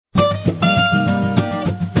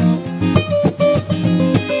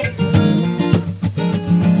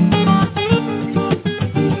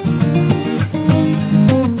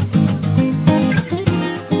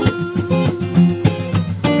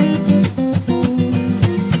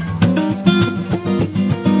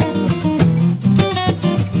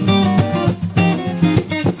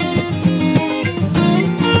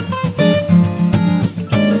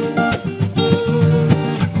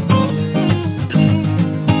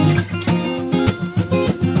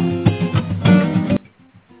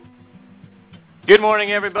Good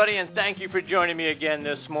morning, everybody, and thank you for joining me again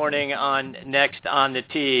this morning on Next on the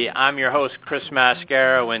Tee. I'm your host, Chris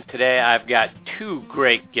Mascaro, and today I've got two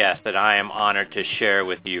great guests that I am honored to share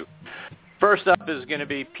with you. First up is going to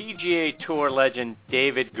be PGA Tour legend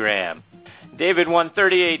David Graham. David won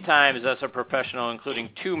 38 times as a professional, including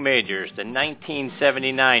two majors, the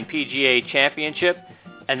 1979 PGA Championship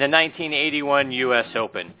and the 1981 U.S.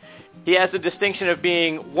 Open. He has the distinction of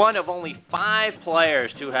being one of only 5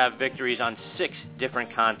 players to have victories on 6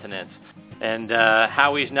 different continents. And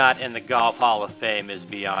how he's not in the Golf Hall of Fame is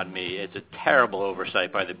beyond me. It's a terrible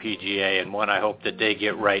oversight by the PGA, and one I hope that they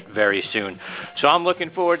get right very soon. So I'm looking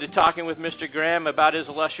forward to talking with Mr. Graham about his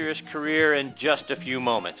illustrious career in just a few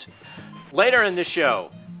moments. Later in the show,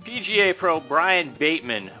 PGA pro Brian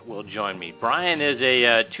Bateman will join me. Brian is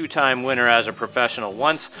a 2-time winner as a professional,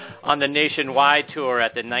 once on the Nationwide Tour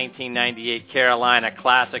at the 1998 Carolina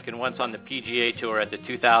Classic and once on the PGA Tour at the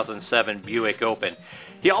 2007 Buick Open.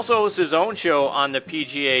 He also hosts his own show on the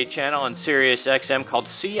PGA channel on Sirius XM called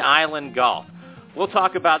Sea Island Golf. We'll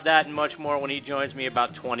talk about that and much more when he joins me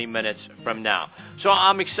about 20 minutes from now. So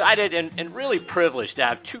I'm excited and really privileged to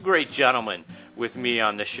have two great gentlemen with me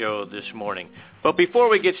on the show this morning. But before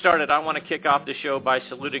we get started, I want to kick off the show by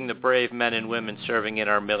saluting the brave men and women serving in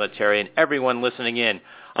our military and everyone listening in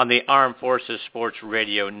on the Armed Forces Sports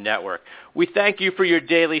Radio Network. We thank you for your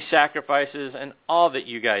daily sacrifices and all that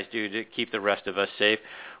you guys do to keep the rest of us safe.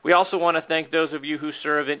 We also want to thank those of you who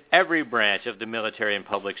serve in every branch of the military and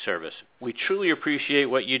public service. We truly appreciate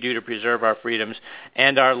what you do to preserve our freedoms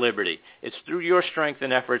and our liberty. It's through your strength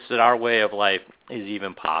and efforts that our way of life is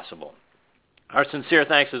even possible. Our sincere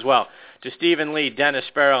thanks as well to Stephen Lee, Dennis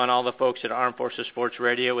Sparrow, and all the folks at Armed Forces Sports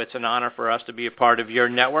Radio. It's an honor for us to be a part of your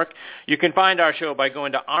network. You can find our show by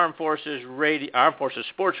going to Armed Forces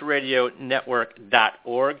Sports Radio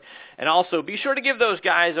Network.org. And also, be sure to give those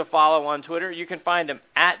guys a follow on Twitter. You can find them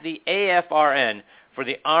at the AFRN for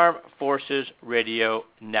the Armed Forces Radio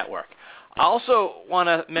Network. I also want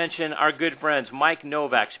to mention our good friends Mike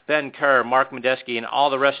Novak, Ben Kerr, Mark Medeski, and all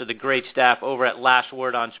the rest of the great staff over at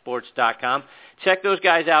LastWordOnSports.com. Check those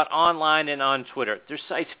guys out online and on Twitter. Their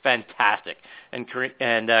site's fantastic and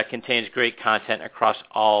contains great content across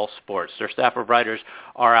all sports. Their staff of writers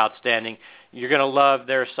are outstanding. You're going to love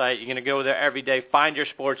their site. You're going to go there every day. Find your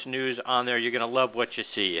sports news on there. You're going to love what you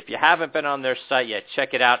see. If you haven't been on their site yet,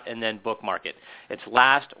 check it out and then bookmark it. It's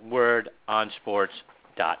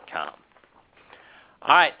LastWordOnSports.com.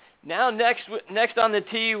 All right, now next on the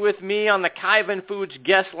tee with me on the Kyvan Foods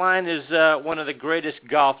guest line is one of the greatest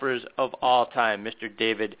golfers of all time, Mr.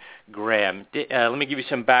 David Graham. Let me give you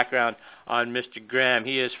some background on Mr. Graham.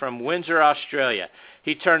 He is from Windsor, Australia.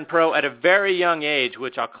 He turned pro at a very young age,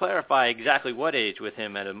 which I'll clarify exactly what age with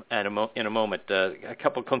him in a moment. A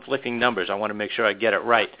couple conflicting numbers. I want to make sure I get it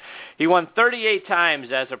right. He won 38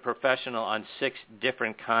 times as a professional on 6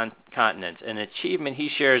 different continents, an achievement he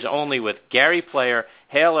shares only with Gary Player,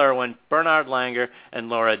 Hale Irwin, Bernard Langer, and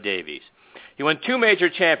Laura Davies. He won 2 major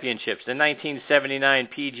championships, the 1979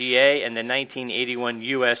 PGA and the 1981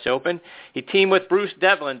 U.S. Open. He teamed with Bruce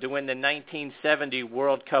Devlin to win the 1970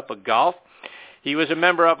 World Cup of Golf. He was a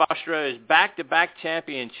member of Australia's back-to-back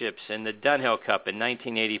championships in the Dunhill Cup in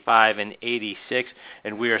 1985 and 86,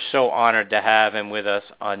 and we are so honored to have him with us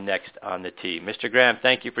on Next on the Tee. Mr. Graham,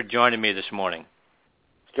 thank you for joining me this morning.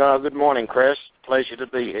 Good morning, Chris. Pleasure to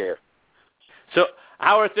be here. So,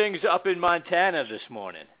 how are things up in Montana this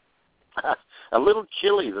morning? A little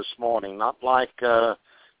chilly this morning, not like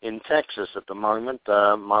in Texas at the moment.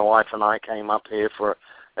 My wife and I came up here for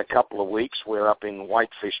a couple of weeks. We're up in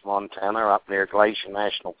Whitefish, Montana, up near Glacier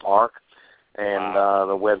National Park, and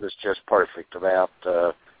the weather's just perfect, about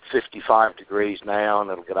 55 degrees now, and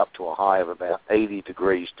it'll get up to a high of about 80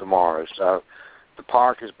 degrees tomorrow. So the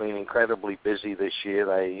park has been incredibly busy this year.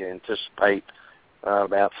 They anticipate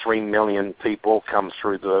about 3 million people come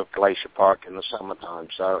through the Glacier Park in the summertime.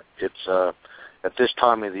 So it's at this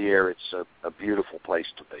time of the year, it's a beautiful place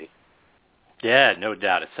to be. Yeah, no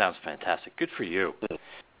doubt. It sounds fantastic. Good for you.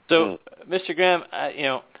 So, Mr. Graham,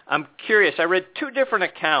 I'm curious. I read 2 different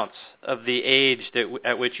accounts of the age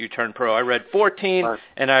at which you turned pro. I read 14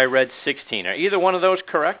 and I read 16. Are either one of those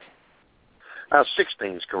correct?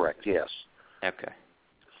 16 is correct, yes. Okay.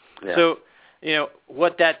 Yeah. So,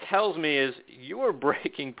 what that tells me is you were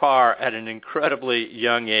breaking par at an incredibly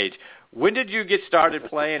young age. When did you get started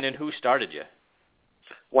playing, and who started you?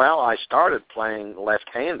 Well, I started playing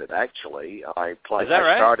left-handed, actually. Is that right?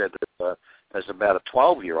 I started as about a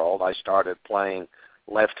 12-year-old. I started playing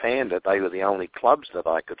left-handed. They were the only clubs that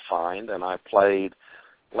I could find, and I played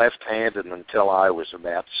left-handed until I was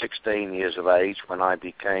about 16 years of age when I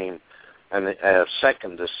became a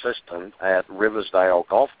second assistant at Riversdale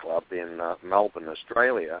Golf Club in Melbourne,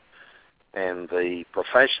 Australia. And the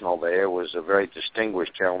professional there was a very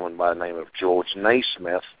distinguished gentleman by the name of George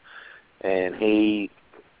Naismith. And he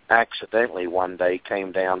accidentally one day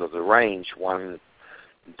came down to the range one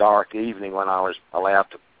dark evening when I was allowed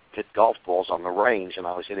to hit golf balls on the range, and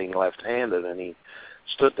I was hitting left-handed, and he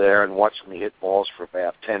stood there and watched me hit balls for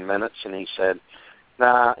about 10 minutes, and he said,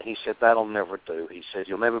 "Nah," he said, "that'll never do." He said,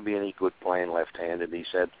 "You'll never be any good playing left-handed." He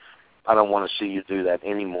said, "I don't want to see you do that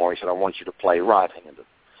anymore." He said, "I want you to play right-handed."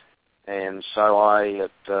 And so I,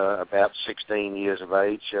 at about 16 years of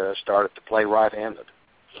age, started to play right-handed.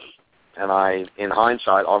 And in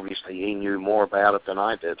hindsight, obviously, he knew more about it than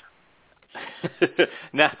I did.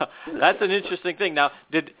 Now, that's an interesting thing. Now,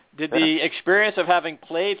 did the experience of having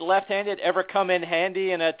played left-handed ever come in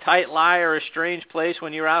handy in a tight lie or a strange place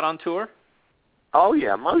when you were out on tour? Oh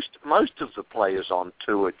yeah, most of the players on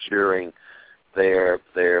tour during their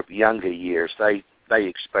younger years, they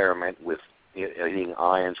experiment with hitting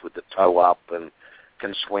irons with the toe up and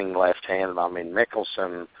can swing left-handed. I mean,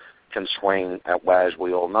 Mickelson can swing, as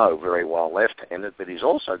we all know, very well left-handed, but he's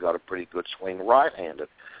also got a pretty good swing right-handed.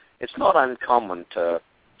 It's not uncommon to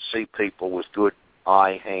see people with good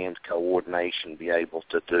eye-hand coordination be able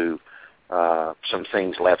to do some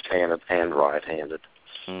things left-handed and right-handed.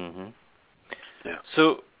 Mm-hmm. Yeah.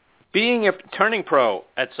 So, turning pro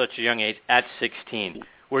at such a young age, at 16,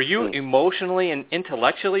 were you emotionally and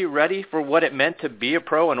intellectually ready for what it meant to be a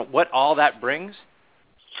pro and what all that brings?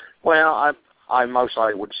 Well, I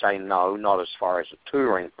would say no, not as far as a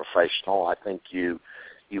touring professional. I think you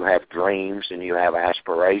have dreams and you have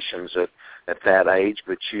aspirations at that age,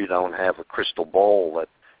 but you don't have a crystal ball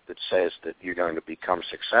that says that you're going to become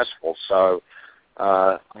successful. So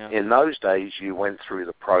in those days, you went through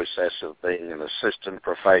the process of being an assistant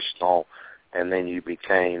professional, and then you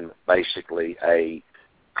became basically a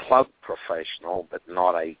club professional, but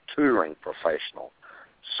not a touring professional.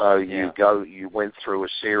 So you went through a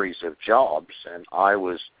series of jobs, and I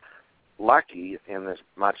was lucky in as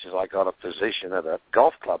much as I got a position at a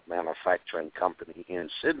golf club manufacturing company in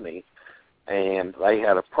Sydney, and they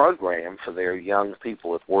had a program for their young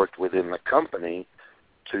people that worked within the company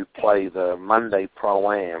to play the Monday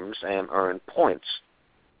Pro-Ams and earn points.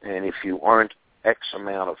 And if you earned X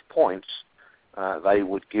amount of points, they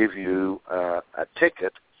would give you a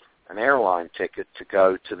ticket, an airline ticket, to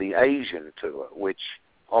go to the Asian tour, which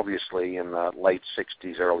obviously in the late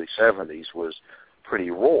 60s, early 70s was pretty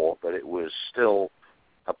raw, but it was still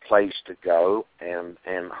a place to go and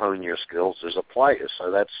hone your skills as a player. So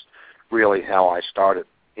that's really how I started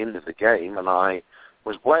into the game, and I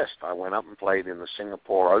was blessed. I went up and played in the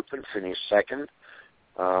Singapore Open, finished second,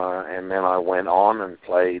 and then I went on and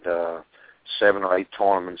played 7 or 8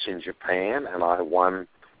 tournaments in Japan, and I won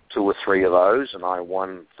 2 or 3 of those, and I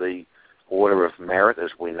won the Order of Merit,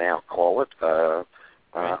 as we now call it,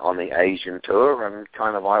 on the Asian tour, and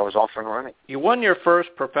I was off and running. You won your first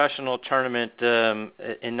professional tournament in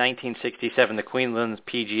 1967, the Queensland's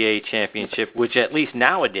PGA Championship, which at least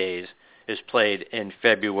nowadays is played in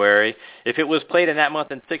February. If it was played in that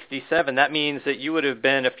month in 67, that means that you would have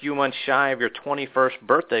been a few months shy of your 21st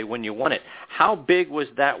birthday when you won it. How big was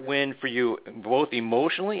that win for you, both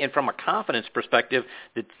emotionally and from a confidence perspective,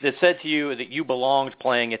 that said to you that you belonged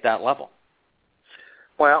playing at that level?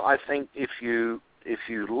 Well, I think if you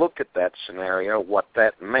look at that scenario, what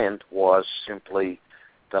that meant was simply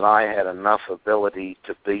that I had enough ability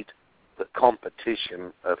to beat the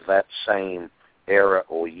competition of that same era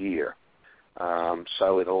or year.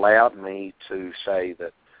 So it allowed me to say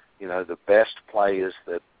that, the best players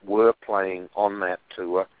that were playing on that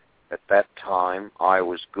tour at that time, I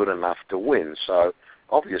was good enough to win. So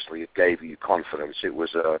obviously it gave you confidence. It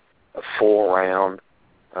was a 4-round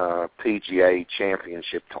PGA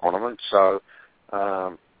championship tournament. So,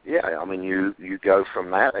 you go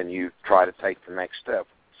from that and you try to take the next step.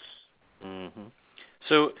 Mm-hmm.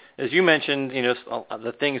 So, as you mentioned,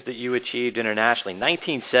 the things that you achieved internationally,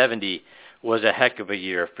 1970 was a heck of a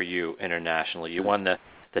year for you internationally. You won the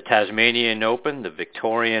Tasmanian Open, the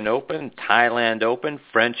Victorian Open, Thailand Open,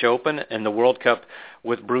 French Open, and the World Cup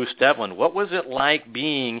with Bruce Devlin. What was it like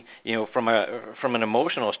being, from an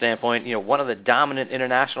emotional standpoint, one of the dominant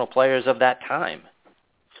international players of that time?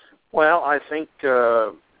 Well, I think,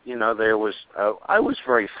 there was, I was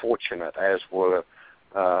very fortunate, as were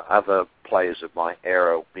other players of my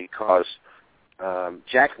era, because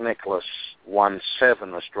Jack Nicklaus won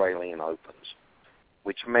 7 Australian Opens,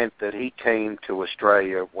 which meant that he came to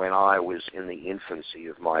Australia when I was in the infancy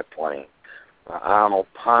of my playing. Arnold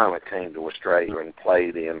Palmer came to Australia and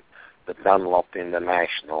played in the Dunlop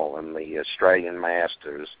International and the Australian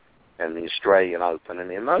Masters and the Australian Open.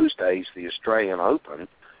 And in those days, the Australian Open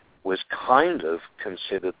was kind of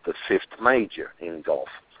considered the fifth major in golf.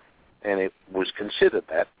 And it was considered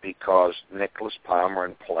that because Nicholas, Palmer,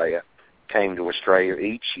 and Player came to Australia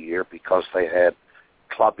each year because they had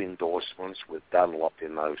club endorsements with Dunlop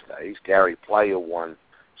in those days. Gary Player won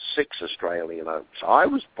 6 Australian Opens. So I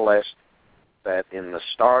was blessed that in the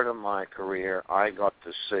start of my career, I got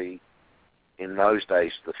to see, in those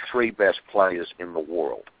days, the 3 best players in the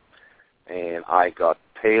world. And I got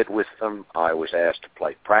paired with them. I was asked to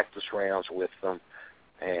play practice rounds with them.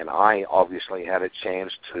 And I obviously had a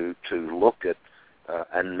chance to look at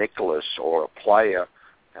a Nicholas or a Player.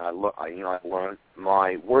 And I learned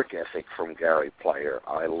my work ethic from Gary Player.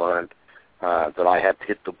 I learned that I had to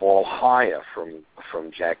hit the ball higher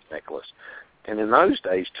from Jack Nicklaus. And in those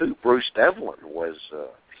days, too, Bruce Devlin was a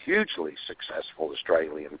hugely successful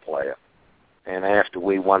Australian player. And after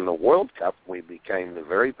we won the World Cup, we became the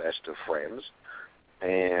very best of friends.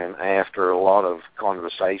 And after a lot of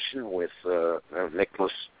conversation with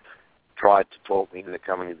Nicholas tried to talk me into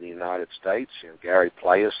coming to the United States. Gary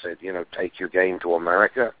Player said, take your game to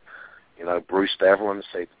America. Bruce Devlin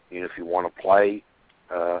said, if you want to play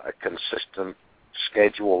a consistent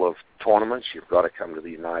schedule of tournaments, you've got to come to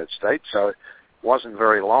the United States. So it wasn't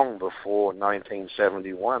very long before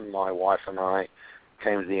 1971, my wife and I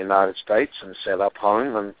came to the United States and set up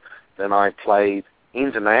home, and then I played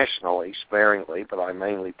internationally, sparingly, but I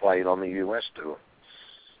mainly played on the U.S. tour.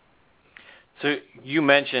 So you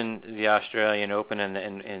mentioned the Australian Open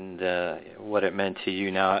and what it meant to you.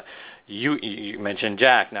 Now, you mentioned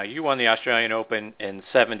Jack. Now, you won the Australian Open in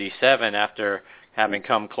 77 after having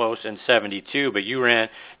come close in 72, but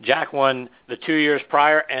Jack won the 2 years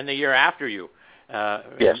prior and the year after you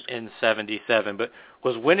yes. in 77. But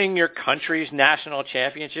was winning your country's national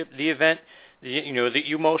championship the event that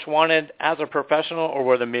you most wanted as a professional, or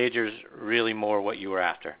were the majors really more what you were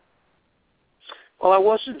after? Well, I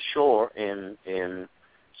wasn't sure in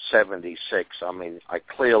 76. I mean, I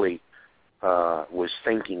clearly was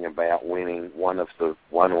thinking about winning one or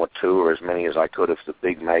two or as many as I could of the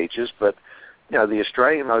big majors. But, the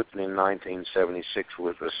Australian Open in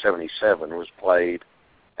 1977 was played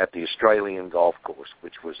at the Australian Golf Course,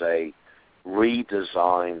 which was a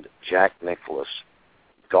redesigned Jack Nicklaus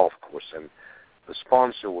golf course. And the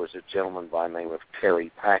sponsor was a gentleman by the name of Terry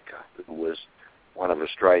Packer, who was one of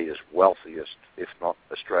Australia's wealthiest, if not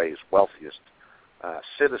Australia's wealthiest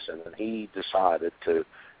citizen. And he decided to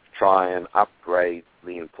try and upgrade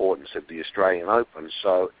the importance of the Australian Open.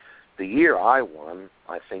 So the year I won,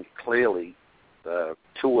 I think clearly the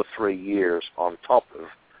 2 or 3 years on top of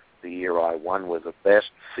the year I won were the best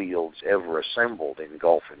fields ever assembled in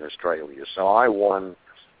golf in Australia. So I won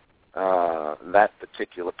that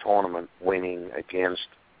particular tournament, winning against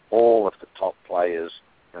all of the top players.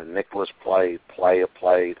 Nicholas played, Player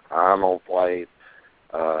played, Arnold played,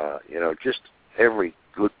 just every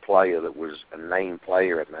good player that was a name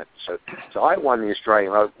player in that. So I won the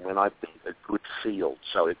Australian Open when I beat a good field.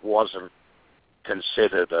 So it wasn't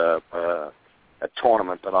considered a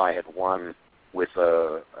tournament that I had won with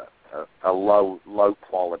a low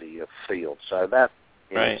quality of field. So that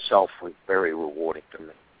in itself was very rewarding to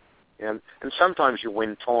me. And sometimes you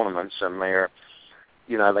win tournaments and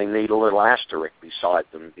they need a little asterisk beside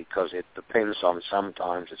them because it depends on,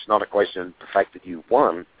 sometimes it's not a question of the fact that you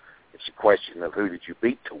won, it's a question of who did you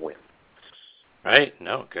beat to win. Right.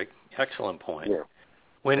 No, good. Excellent point. Yeah.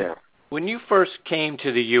 When you first came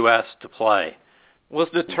to the U.S. to play, was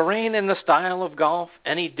the terrain and the style of golf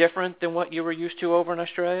any different than what you were used to over in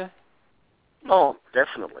Australia? Oh,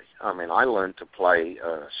 definitely. I mean, I learned to play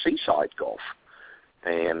seaside golf.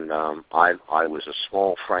 And I was a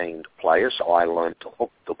small-framed player, so I learned to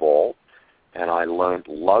hook the ball, and I learned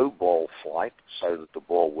low ball flight so that the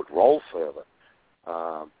ball would roll further.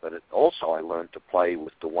 But I learned to play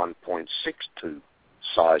with the 1.62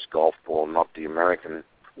 size golf ball, not the American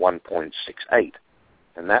 1.68.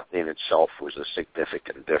 And that in itself was a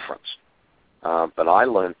significant difference. But I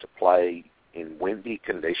learned to play in windy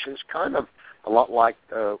conditions, kind of a lot like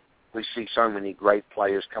we see so many great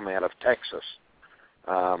players come out of Texas.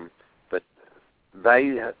 But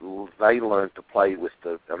they learned to play with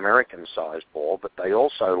the American-sized ball, but they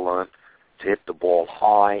also learned to hit the ball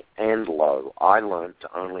high and low. I learned to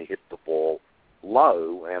only hit the ball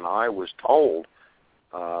low, and I was told,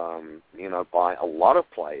 by a lot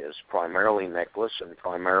of players, primarily Nicklaus and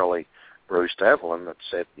primarily Bruce Devlin, that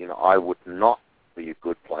said, I would not be a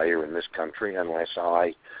good player in this country unless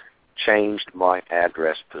I changed my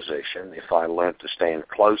address position, if I learned to stand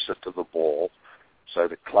closer to the ball, so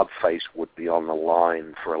the club face would be on the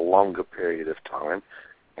line for a longer period of time,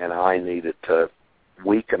 and I needed to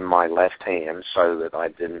weaken my left hand so that I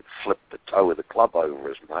didn't flip the toe of the club over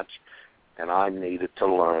as much, and I needed to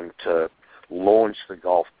learn to launch the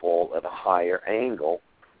golf ball at a higher angle,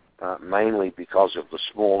 mainly because of the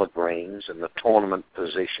smaller greens and the tournament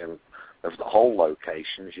position of the hole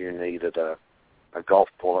locations. You needed a golf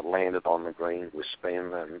ball that landed on the green with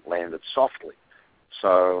spin and landed softly.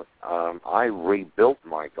 So I rebuilt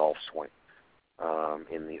my golf swing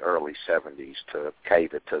in the early 70s to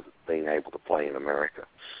cater to being able to play in America.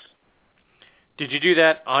 Did you do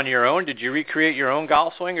that on your own? Did you recreate your own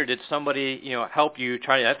golf swing, or did somebody, help you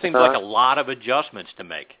try? That seems like a lot of adjustments to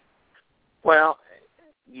make. Well,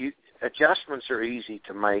 adjustments are easy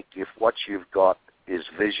to make if what you've got is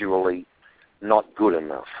visually not good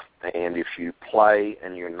enough. And if you play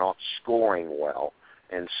and you're not scoring well,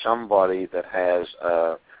 and somebody that has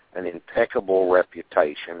an impeccable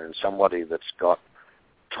reputation and somebody that's got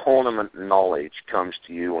tournament knowledge comes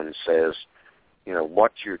to you and says,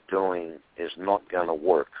 what you're doing is not going to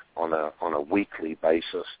work on a weekly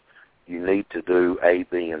basis. You need to do A,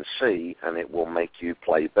 B, and C, and it will make you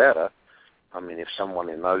play better. I mean, if someone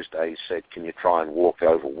in those days said, can you try and walk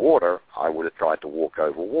over water, I would have tried to walk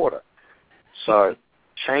over water. So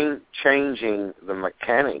changing the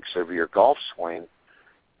mechanics of your golf swing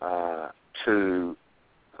to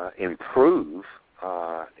improve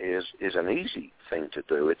is an easy thing to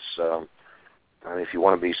do. It's and if you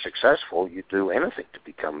want to be successful, you do anything to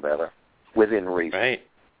become better within reason. Right.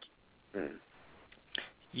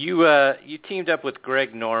 You teamed up with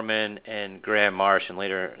Greg Norman and Graham Marsh, and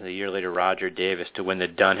a year later Roger Davis, to win the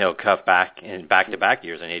Dunhill Cup in back-to-back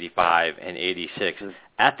years in '85 and '86.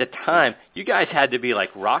 At the time, you guys had to be like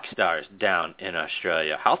rock stars down in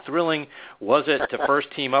Australia. How thrilling was it to first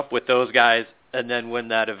team up with those guys and then win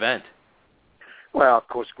that event? Well, of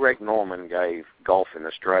course, Greg Norman gave golf in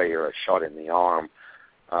Australia a shot in the arm.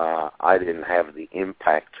 I didn't have the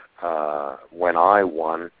impact when I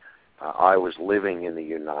won. I was living in the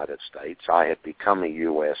United States. I had become a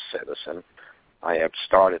U.S. citizen. I had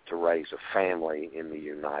started to raise a family in the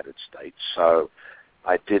United States. So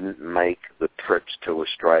I didn't make the trips to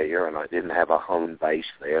Australia, and I didn't have a home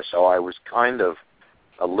base there. So I was kind of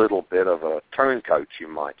a little bit of a turncoat, you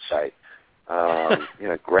might say.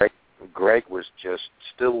 Greg was just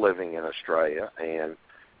still living in Australia and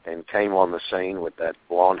came on the scene with that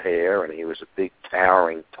blonde hair, and he was a big,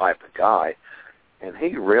 towering type of guy. And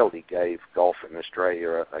he really gave golf in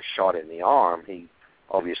Australia a shot in the arm. He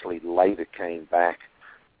obviously later came back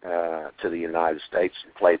to the United States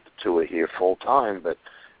and played the tour here full time. But,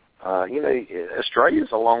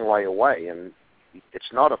 Australia's a long way away, and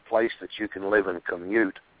it's not a place that you can live and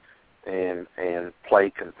commute and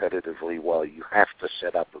play competitively well. You have to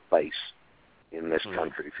set up a base in this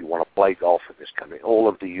country if you want to play golf in this country. All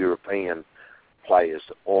of the European players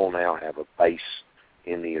all now have a base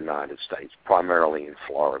in the United States, primarily in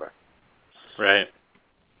Florida. Right.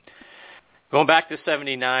 Going back to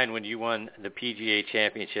 '79 when you won the PGA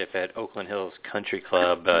Championship at Oakland Hills Country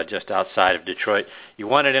Club just outside of Detroit, you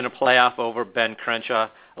won it in a playoff over Ben Crenshaw.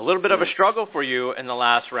 A little bit of a struggle for you in the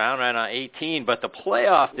last round, right on 18, but the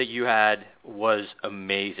playoff that you had was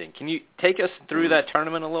amazing. Can you take us through that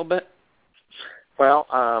tournament a little bit? Well,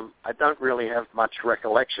 I don't really have much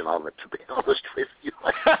recollection of it, to be honest with you.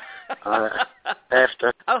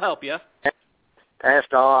 I'll help you.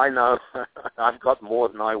 I know I've got more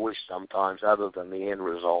than I wish sometimes, other than the end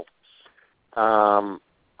result. I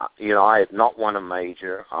had not won a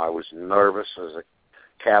major. I was nervous as a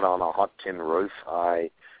cat on a hot tin roof.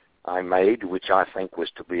 I made, which I think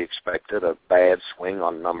was to be expected, a bad swing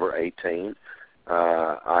on number 18.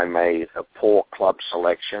 I made a poor club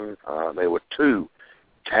selection. There were two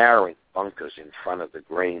towering bunkers in front of the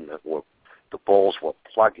green that the balls were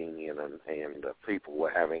plugging in, and people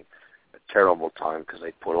were having a terrible time because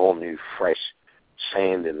they put all new fresh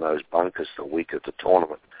sand in those bunkers the week of the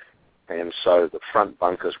tournament. And so the front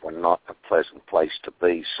bunkers were not a pleasant place to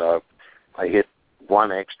be. So I hit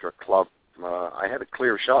one extra club. I had a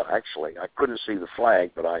clear shot, actually. I couldn't see the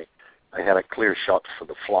flag, but I had a clear shot for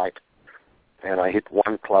the flight. And I hit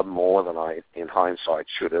one club more than I, in hindsight,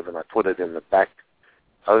 should have, and I put it in the back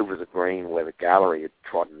over the green where the gallery had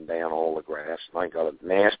trodden down all the grass. And I got a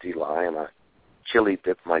nasty lie, and I chili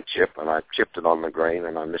dipped my chip, and I chipped it on the green,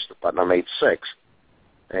 and I missed the putt, and I made 6.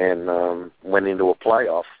 And went into a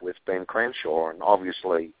playoff with Ben Crenshaw. And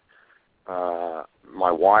obviously,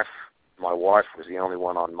 my wife was the only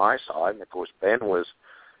one on my side. And, of course, Ben was,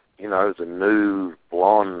 the new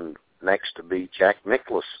blonde next to be Jack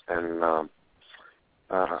Nicklaus. And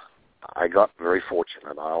I got very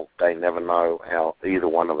fortunate. They never know how either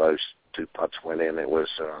one of those two putts went in. It was,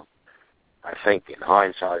 I think, in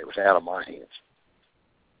hindsight, it was out of my hands.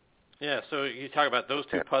 Yeah, so you talk about those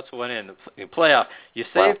two putts went in the playoff. You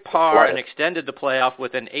saved par and extended the playoff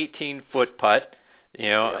with an 18-foot putt,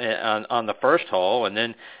 on the first hole, and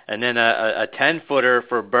then a 10-footer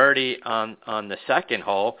for birdie on the second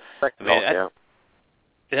hole.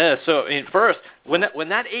 Yeah. So first, when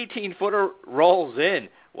that 18-footer rolls in,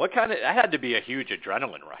 that had to be a huge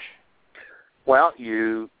adrenaline rush. Well,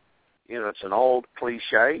 it's an old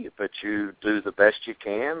cliche, but you do the best you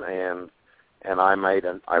can, and I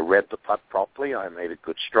read the putt properly. I made a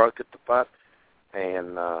good stroke at the putt,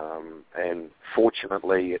 and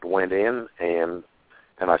fortunately it went in, and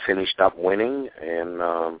I finished up winning, and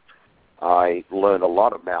I learned a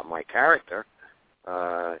lot about my character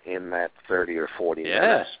in that 30 or 40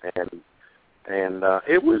 minutes, and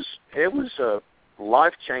it was a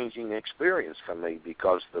life-changing experience for me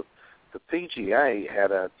because the PGA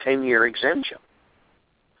had a 10-year exemption,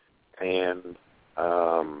 and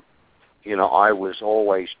I was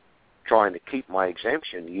always trying to keep my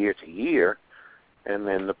exemption year to year, and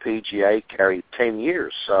then the PGA carried 10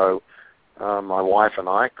 years. So my wife and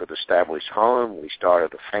I could establish home. We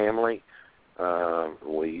started a family.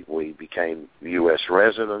 We became U.S.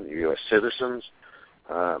 resident, U.S. citizens,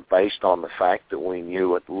 based on the fact that we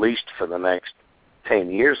knew at least for the next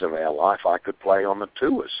 10 years of our life I could play on the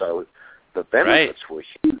tour. So the benefits were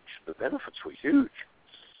huge. The benefits were huge.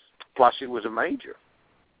 Plus, it was a major.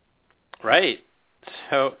 Right.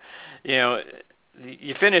 So,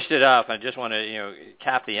 you finished it up. I just want to,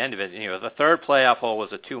 cap the end of it. The third playoff hole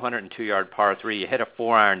was a 202-yard par 3. You hit a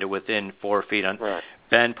 4-iron to within 4 feet. Right.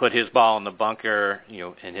 Ben put his ball in the bunker,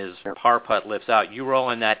 and his par putt lifts out. You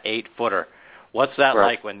roll in that 8-footer. What's that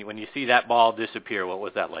like when you see that ball disappear? What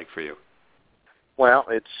was that like for you? Well,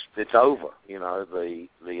 it's over. The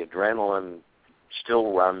adrenaline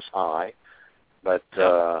still runs high, but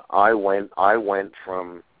I went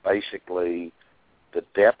from basically the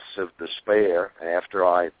depths of despair after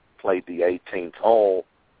I played the 18th hole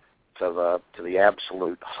to the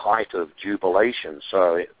absolute height of jubilation.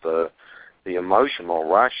 So the emotional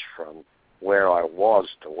rush from where I was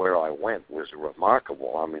to where I went was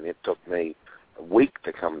remarkable. I mean, it took me a week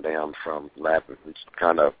to come down from that and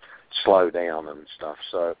kind of slow down and stuff.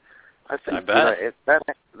 So I think that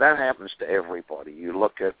happens to everybody. You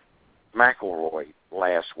look at McIlroy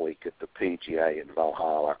last week at the PGA in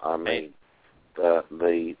Valhalla. I mean, the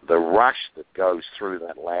rush that goes through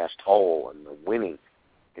that last hole and the winning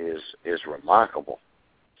is remarkable.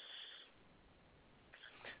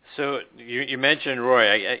 So you mentioned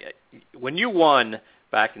Roy. When you won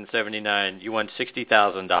back in '79, you won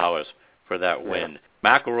 $60,000 for that win.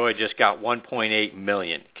 McIlroy just got $1.8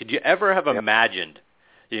 million. Could you ever have imagined,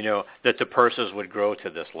 that the purses would grow to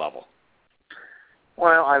this level?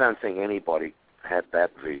 Well, I don't think anybody had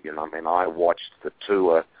that vision. I mean, I watched the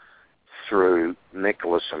tour through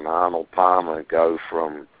Nicklaus and Arnold Palmer go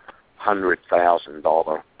from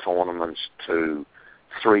 $100,000 tournaments to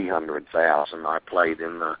 $300,000. I played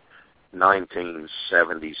in the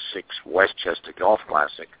 1976 Westchester Golf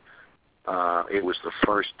Classic. It was the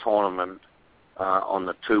first tournament on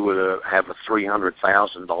the tour to have a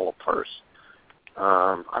 $300,000 purse.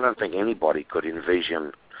 I don't think anybody could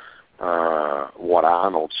envision what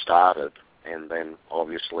Arnold started, and then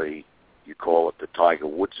obviously you call it the Tiger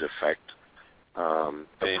Woods effect.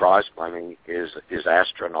 The prize money is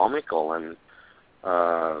astronomical, and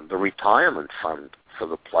the retirement fund for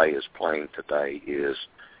the players playing today is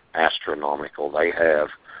astronomical. They have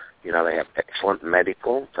excellent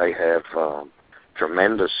medical. They have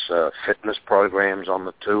tremendous fitness programs on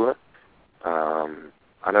the tour.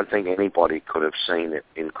 I don't think anybody could have seen it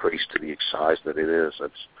increase to the size that it is.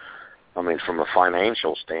 From a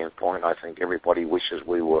financial standpoint, I think everybody wishes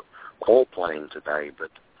we were all playing today.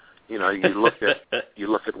 But you look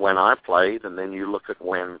at when I played, and then you look at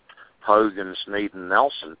when Hogan, Snead, and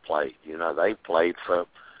Nelson played. They played for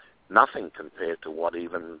nothing compared to what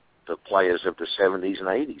even the players of the 70s and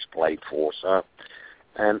 80s played for. So,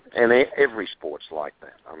 and every sport's like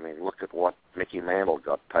that. I mean, look at what Mickey Mantle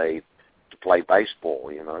got paid to play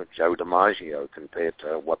baseball. Joe DiMaggio compared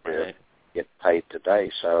to what they get paid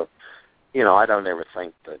today. So, I don't ever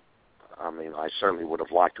think that. I certainly would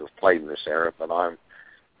have liked to have played in this era, but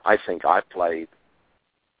I think I played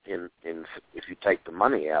in if you take the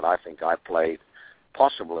money out, I think I played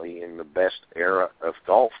possibly in the best era of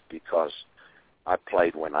golf, because I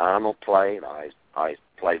played when Arnold played, I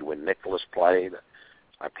played when Nicklaus played,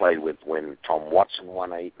 I played when Tom Watson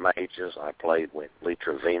won 8 majors, I played when Lee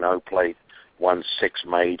Trevino won 6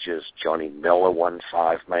 majors, Johnny Miller won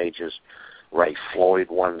 5 majors, Ray Floyd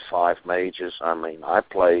won 5 majors. I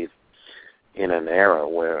played in an era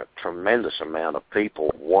where a tremendous amount of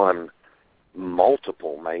people won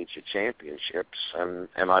multiple major championships, and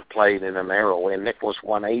I played in an era where Nicklaus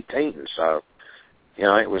won 18. So,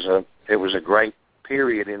 it was a great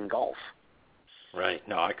period in golf. Right.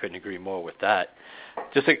 No, I couldn't agree more with that.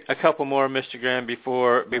 Just a couple more, Mr. Graham,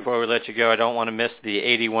 before we let you go. I don't want to miss the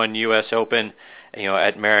 81 U.S. Open,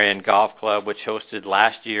 at Marion Golf Club, which hosted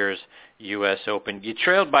last year's U.S. Open. You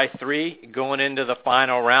trailed by 3 going into the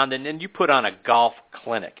final round, and then you put on a golf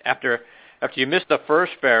clinic. After you missed the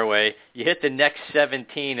first fairway, you hit the next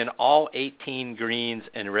 17 and all 18 greens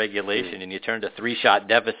in regulation, and you turned a 3-shot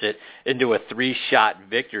deficit into a 3-shot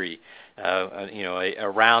victory.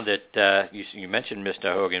 A round that you mentioned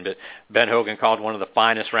Mr. Hogan, but Ben Hogan called one of the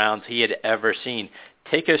finest rounds he had ever seen.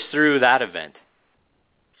 Take us through that event.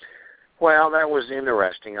 Well, that was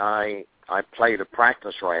interesting. I played a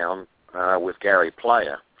practice round with Gary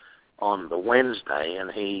Player on the Wednesday,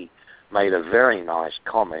 and he made a very nice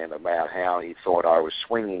comment about how he thought I was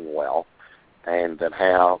swinging well and that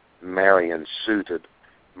how Marion suited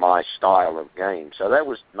my style of game. So that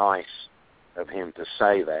was nice of him to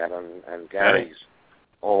say that, and Gary's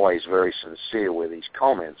always very sincere with his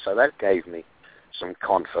comments. So that gave me some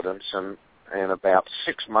confidence, and about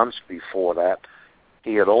 6 months before that,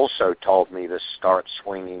 he had also told me to start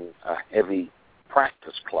swinging a heavy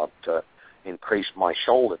practice club to increase my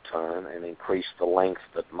shoulder turn and increase the length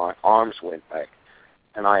that my arms went back.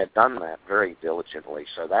 And I had done that very diligently,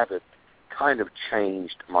 so that had kind of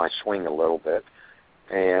changed my swing a little bit.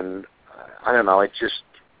 And I don't know, it just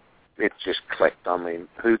clicked. I mean,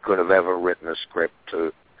 who could have ever written a script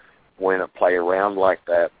to play a round like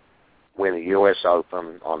that, win a U.S.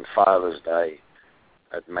 Open on Father's Day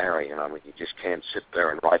at Marion? I mean, you just can't sit there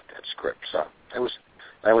and write that script. So that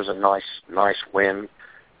was a nice win.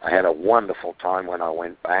 I had a wonderful time when I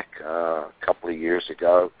went back a couple of years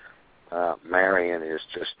ago. Marion is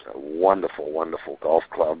just a wonderful, wonderful golf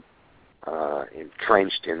club,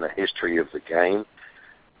 entrenched in the history of the game.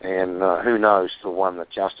 And who knows, the one that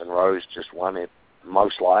Justin Rose just won, it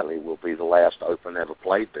most likely will be the last Open ever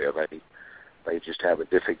played there. They just have a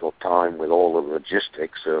difficult time with all the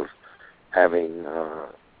logistics of having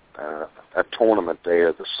a tournament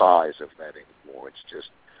there the size of that anymore.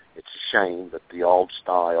 It's a shame that the old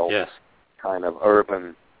style kind of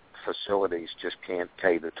urban facilities just can't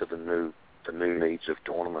cater to the new needs of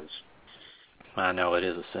tournaments. I know, it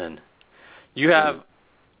is a sin. You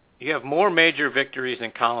have more major victories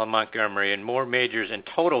than Colin Montgomery and more majors in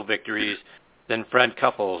total victories than Fred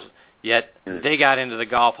Couples, yet they got into the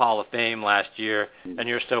Golf Hall of Fame last year, and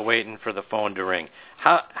you're still waiting for the phone to ring.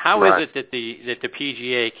 How is it that the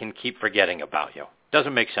PGA can keep forgetting about you?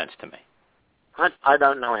 Doesn't make sense to me. I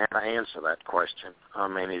don't know how to answer that question. I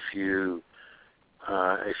mean, if you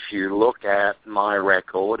look at my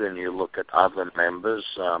record and you look at other members,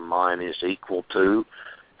 mine is equal to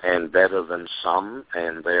and better than some,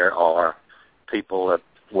 and there are people that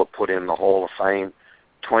were put in the Hall of Fame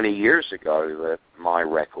 20 years ago that my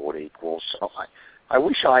record equals. So I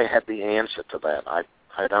wish I had the answer to that.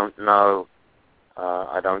 I don't know.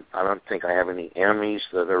 I don't think I have any enemies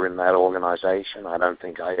that are in that organization. I don't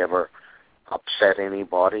think I ever upset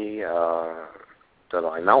anybody that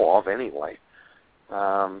I know of anyway.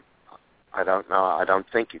 I don't know. I don't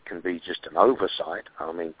think it can be just an oversight.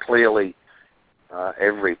 I mean, clearly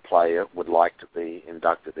every player would like to be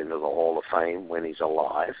inducted into the Hall of Fame when he's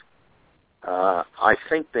alive. I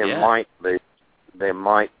think there might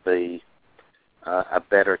be a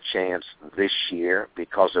better chance this year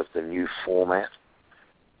because of the new format.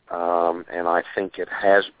 And I think it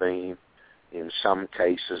has been, in some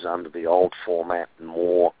cases under the old format,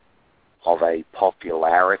 more of a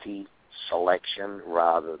popularity selection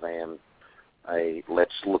rather than a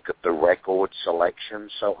let's look at the record selection.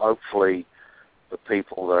 So hopefully the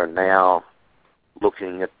people that are now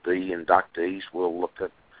looking at the inductees will look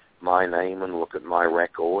at my name and look at my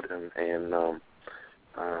record, and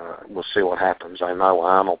we'll see what happens. I know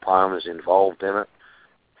Arnold Palmer's involved in it.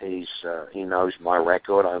 He knows my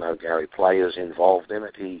record. I know Gary Player's involved in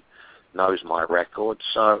it. He knows my record.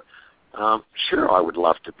 So sure, I would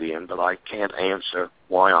love to be in, but I can't answer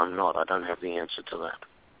why I'm not. I don't have the answer to that.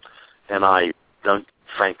 And I don't,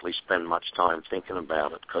 frankly, spend much time thinking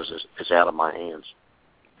about it because it's out of my hands.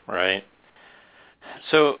 Right.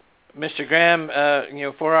 So, Mr. Graham,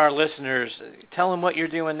 for our listeners, tell them what you're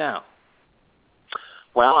doing now.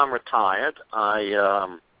 Well, I'm retired.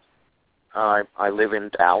 I live in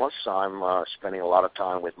Dallas. I'm spending a lot of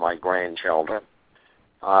time with my grandchildren.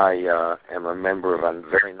 I am a member of a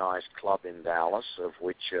very nice club in Dallas, of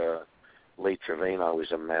which Lee Trevino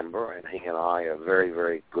is a member, and he and I are very,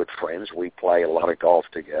 very good friends. We play a lot of golf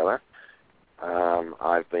together.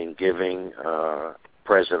 I've been giving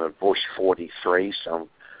President Bush 43, some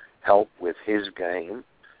help with his game.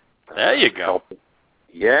 There you go.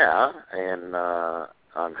 And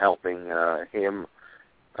I'm helping him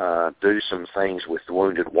do some things with the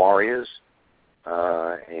Wounded Warriors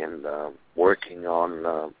and working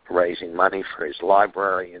on raising money for his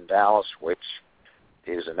library in Dallas, which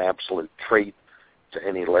is an absolute treat to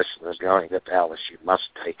any listeners going to Dallas. You must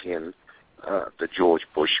take in the George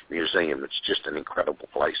Bush Museum. It's just an incredible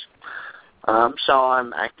place. So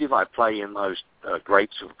I'm active. I play in those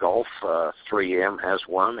greats of golf. 3M has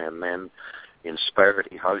one, and then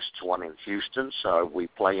Insperity hosts one in Houston, so we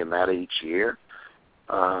play in that each year.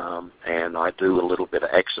 And I do a little bit of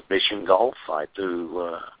exhibition golf. I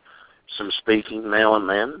do some speaking now and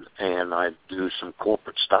then, and I do some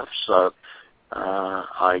corporate stuff. So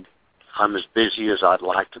I'm as busy as I'd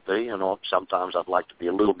like to be, and sometimes I'd like to be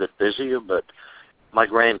a little bit busier, but my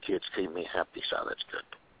grandkids keep me happy, so that's good.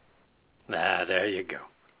 There you go.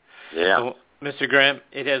 Yeah. Well, Mr. Graham,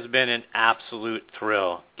 it has been an absolute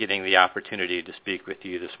thrill getting the opportunity to speak with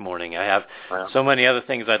you this morning. I have so many other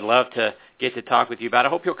things I'd love to get to talk with you about. I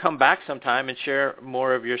hope you'll come back sometime and share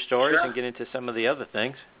more of your stories and get into some of the other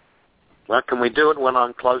things. Well, can we do it when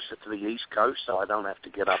I'm closer to the East Coast so I don't have to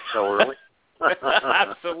get up so early?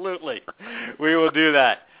 Absolutely. We will do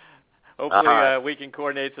that. Hopefully we can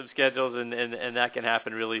coordinate some schedules, and that can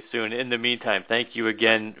happen really soon. In the meantime, thank you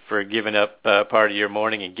again for giving up part of your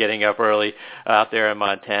morning and getting up early out there in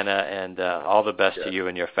Montana, and all the best to you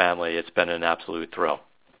and your family. It's been an absolute thrill.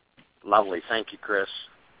 Lovely. Thank you, Chris.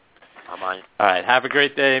 Bye-bye. All right. Have a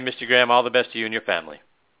great day, Mr. Graham. All the best to you and your family.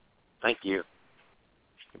 Thank you.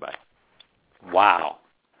 Goodbye. Wow.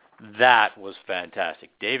 That was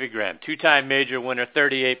fantastic. David Graham, two-time major winner,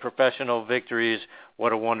 38 professional victories.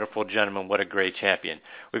 What a wonderful gentleman. What a great champion.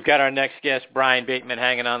 We've got our next guest, Brian Bateman,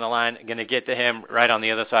 hanging on the line. Going to get to him right on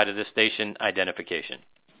the other side of this station identification.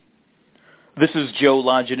 This is Joe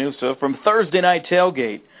LaGenusa from Thursday Night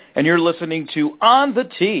Tailgate, and you're listening to On the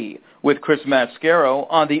Tee with Chris Mascaro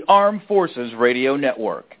on the Armed Forces Radio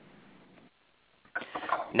Network.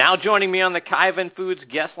 Now joining me on the Kyvan Foods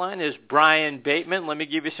guest line is Brian Bateman. Let me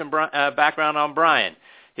give you some background on Brian.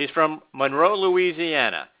 He's from Monroe,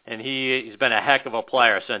 Louisiana, and he's been a heck of a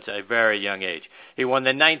player since a very young age. He won the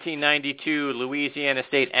 1992 Louisiana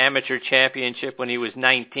State Amateur Championship when he was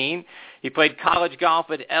 19. He played college golf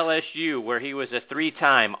at LSU, where he was a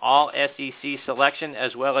three-time All-SEC selection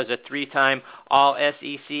as well as a three-time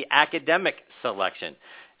All-SEC academic selection.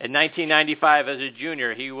 In 1995, as a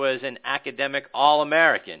junior, he was an academic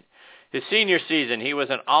All-American. His senior season, he was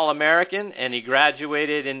an All-American, and he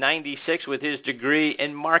graduated in 96 with his degree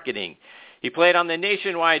in marketing. He played on the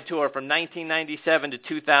nationwide tour from 1997 to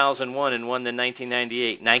 2001 and won the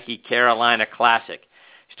 1998 Nike Carolina Classic.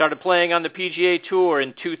 He started playing on the PGA Tour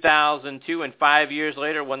in 2002, and 5 years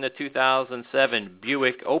later won the 2007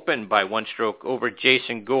 Buick Open by one stroke over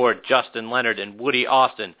Jason Gore, Justin Leonard, and Woody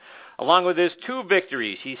Austin. Along with his 2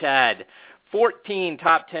 victories, he's had 14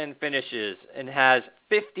 top 10 finishes and has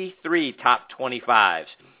 53 top 25s.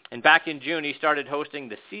 And back in June, he started hosting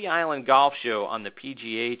the Sea Island Golf Show on the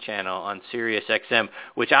PGA channel on Sirius XM,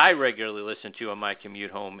 which I regularly listen to on my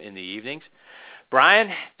commute home in the evenings. Brian,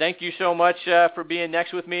 thank you so much for being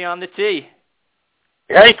next with me on the tee.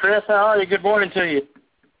 Hey, Chris, how are you? Good morning to you.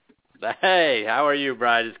 Hey, how are you,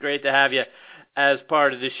 Brian? It's great to have you as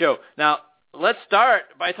part of the show. Now, let's start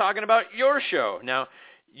by talking about your show. Now,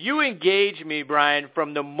 you engaged me, Brian,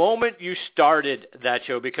 from the moment you started that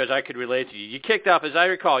show because I could relate to you. You kicked off, as I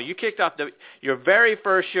recall, your very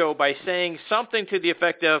first show by saying something to the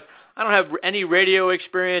effect of, I don't have any radio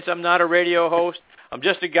experience, I'm not a radio host, I'm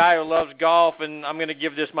just a guy who loves golf, and I'm going to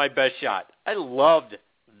give this my best shot. I loved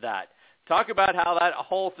that. Talk about how that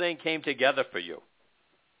whole thing came together for you.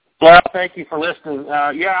 Well, thank you for listening.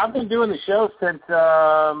 I've been doing the show since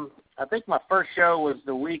I think my first show was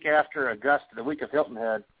the week after Augusta, the week of Hilton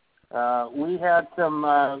Head. We had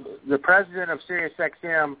the president of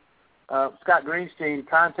SiriusXM, Scott Greenstein,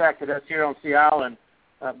 contacted us here on Sea Island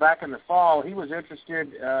back in the fall. He was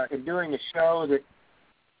interested in doing a show that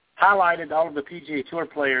highlighted all of the PGA Tour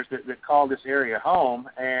players that called this area home,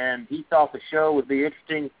 and he thought the show would be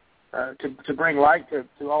interesting to bring light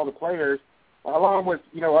to all the players, along with,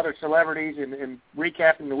 other celebrities and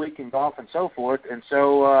recapping the week in golf and so forth. And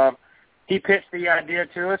so he pitched the idea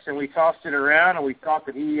to us, and we tossed it around, and we thought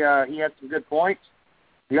that he had some good points.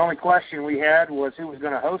 The only question we had was who was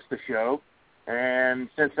going to host the show. And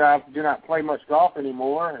since I do not play much golf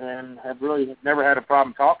anymore and have really never had a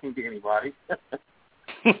problem talking to anybody,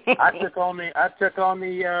 I took on the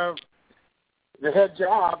the head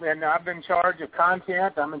job, and I've been in charge of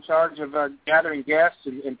content. I'm in charge of gathering guests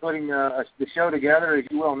and putting the show together. As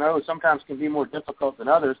you well know, sometimes can be more difficult than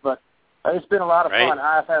others, but it's been a lot of fun.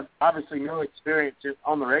 I've had obviously no experience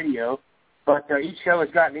on the radio, but each show has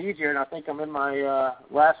gotten easier, and I think I'm in my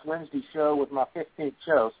last Wednesday show with my 15th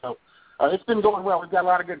show. So it's been going well. We've got a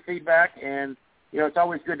lot of good feedback, and it's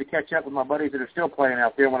always good to catch up with my buddies that are still playing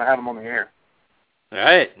out there when I have them on the air. All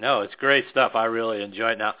right. No, it's great stuff. I really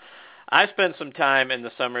enjoy it. Now, I spent some time in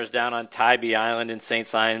the summers down on Tybee Island in St.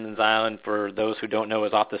 Simon's Island. For those who don't know,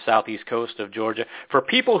 is off the southeast coast of Georgia. For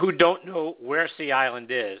people who don't know where Sea Island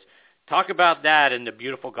is, talk about that and the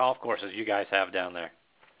beautiful golf courses you guys have down there.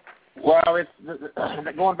 Well, it's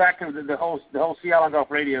going back to the whole Sea Island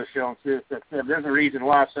Golf Radio show. There's a reason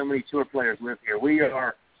why so many tour players live here.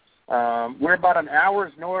 We're about an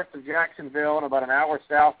hour north of Jacksonville and about an hour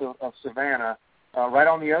south of Savannah, right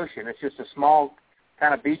on the ocean. It's just a small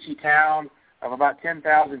kind of beachy town of about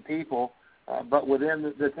 10,000 people, but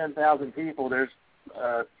within the 10,000 people, there's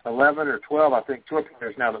 11 or 12, I think, tour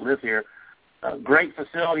players now that live here. Great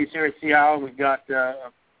facilities here at Sea Island. We've got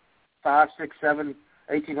 5, 6, 7,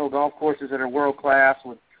 18-hole golf courses that are world-class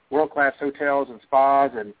with world-class hotels and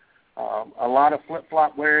spas, and a lot of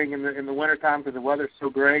flip-flop wearing in the wintertime because the weather's so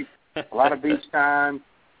great, a lot of beach time.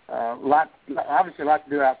 Obviously a lot to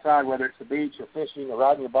do outside, whether it's the beach or fishing or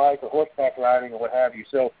riding your bike or horseback riding or what have you.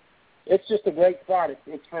 So it's just a great spot.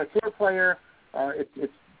 It's for a tour player.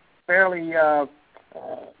 It's fairly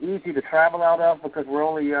easy to travel out of because we're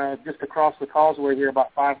only just across the causeway here, about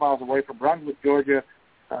 5 miles away from Brunswick, Georgia.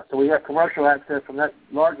 So we have commercial access from that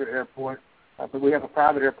larger airport, but we have a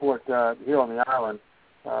private airport here on the island.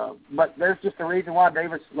 But there's just a reason why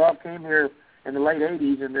Davis Love came here in the late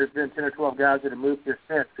 80s, and there's been 10 or 12 guys that have moved here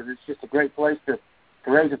since because it's just a great place to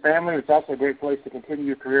raise a family. It's also a great place to continue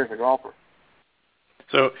your career as a golfer.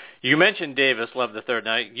 So you mentioned Davis Love III.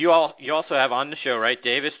 Now, you also have on the show, right?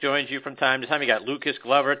 Davis joins you from time to time. You got Lucas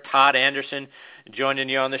Glover, Todd Anderson joining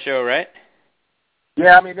you on the show, right?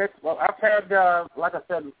 Yeah, I mean, I've had, like I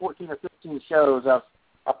said, 14 or 15 shows.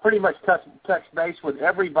 I've pretty much touched base with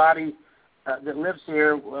everybody that lives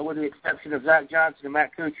here, with the exception of Zach Johnson and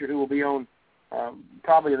Matt Kuchar, who will be on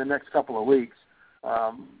probably in the next couple of weeks.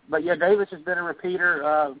 But, yeah, Davis has been a repeater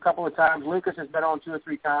a couple of times. Lucas has been on 2 or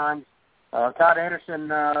 3 times. Todd Anderson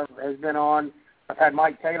has been on. I've had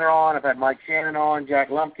Mike Taylor on. I've had Mike Shannon on, Jack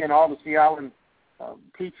Lumpkin, all the Sea Island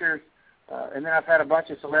teachers. And then I've had a bunch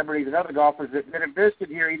of celebrities and other golfers that have visited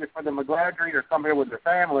here either for the McGladrey or come here with their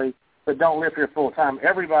family but don't live here full time.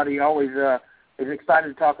 Everybody always is excited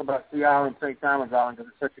to talk about Sea Island, St. Simon's Island,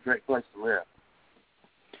 because it's such a great place to live.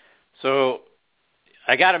 So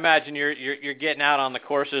I got to imagine you're getting out on the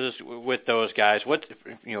courses with those guys.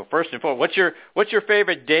 First and foremost, what's your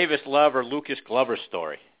favorite Davis Love or Lucas Glover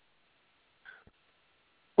story?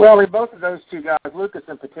 Well, in both of those two guys, Lucas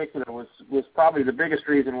in particular was probably the biggest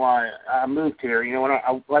reason why I moved here. When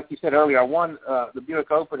I like you said earlier, I won the Buick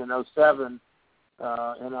Open in 2007,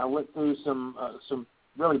 and I went through some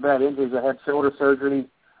really bad injuries. I had shoulder surgery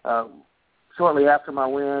shortly after my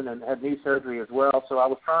win and had knee surgery as well. So I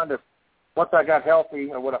was trying to, once I got healthy,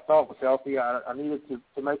 or what I thought was healthy, I needed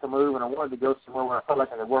to make a move, and I wanted to go somewhere where I felt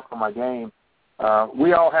like I could work on my game.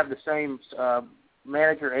 We all have the same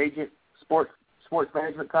manager, agent, sports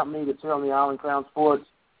management company that's here on the island, Crown Sports.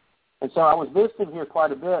 And so I was visiting here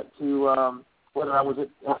quite a bit to whether I was at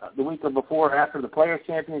the week before or after the Players'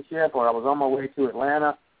 Championship, or I was on my way to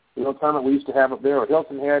Atlanta, the old tournament we used to have up there, or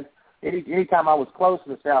Hilton Head. Anytime I was close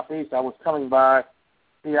in the Southeast, I was coming by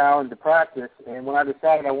Sea Island to practice. And when I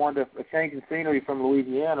decided I wanted a change in scenery from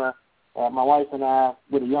Louisiana, my wife and I,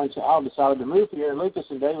 with a young child, decided to move here. And Lucas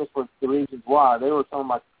and Davis were the reasons why. They were some of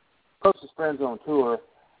my closest friends on tour.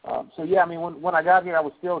 So, yeah, I mean, when I got here, I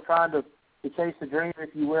was still trying to chase the dream, if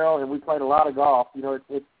you will, and we played a lot of golf.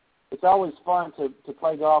 It's always fun to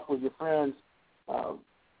play golf with your friends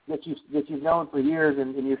that you've known for years,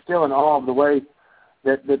 and you're still in awe of the way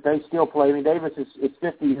that they still play. I mean, Davis is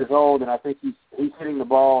 50 years old, and I think he's hitting the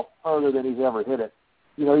ball further than he's ever hit it.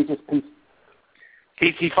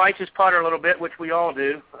 He fights his putter a little bit, which we all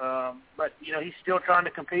do, but he's still trying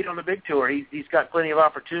to compete on the big tour. He's got plenty of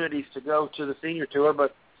opportunities to go to the senior tour,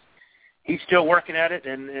 but he's still working at it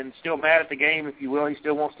and still mad at the game, if you will. He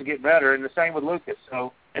still wants to get better, and the same with Lucas.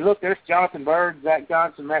 So, and look, there's Jonathan Bird, Zach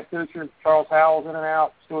Johnson, Matt Kuchar, Charles Howell's in and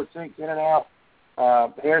out, Stuart Sink's in and out,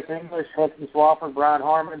 Harris English, Hudson Swafford, Brian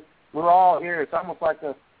Harmon. We're all here. It's almost like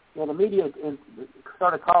the media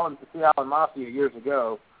started calling the Sea Island Mafia years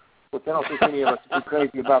ago, which I don't think any of us would be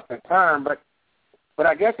crazy about that term, but But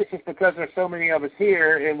I guess it's just because there's so many of us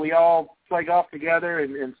here, and we all play golf together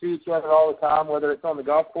and see each other all the time, whether it's on the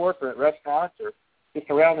golf course or at restaurants or just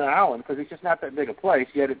around the island, because it's just not that big a place,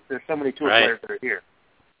 yet there's so many tour players that are here.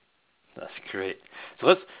 That's great.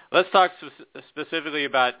 So let's talk specifically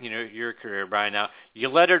about your career, Brian. Now you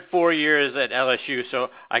lettered 4 years at LSU, so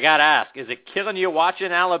I got to ask: is it killing you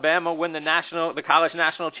watching Alabama win the college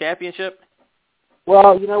national championship?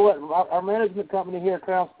 Well, you know what? Our management company here at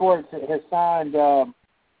Crown Sports has signed 2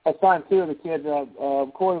 of the kids,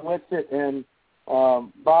 Corey Whitsitt and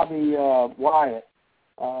Bobby Wyatt.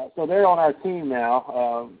 So they're on our team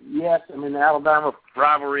now. Yes, I mean the Alabama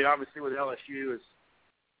rivalry, obviously with LSU,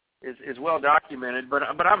 is well documented. But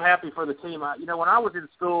I'm happy for the team. When I was in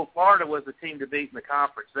school, Florida was the team to beat in the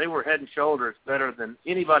conference. They were head and shoulders better than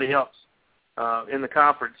anybody else in the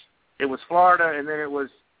conference. It was Florida, and then it was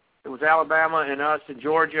Alabama and us and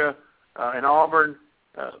Georgia and Auburn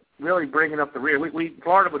really bringing up the rear.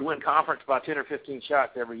 Florida would win conference by 10 or 15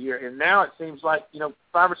 shots every year. And now it seems like,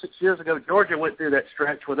 5 or 6 years ago, Georgia went through that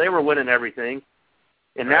stretch where they were winning everything.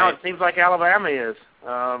 And now it seems like Alabama is.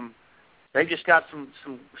 They've just got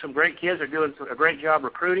some great kids. They're doing a great job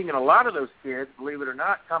recruiting. And a lot of those kids, believe it or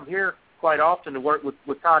not, come here quite often to work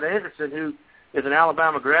with Todd Anderson, who is an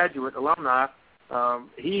Alabama graduate, alumni.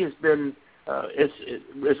 He has been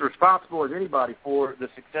as responsible as anybody for the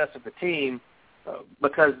success of the team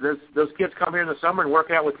because those kids come here in the summer and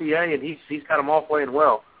work out with TA, and he's got them all playing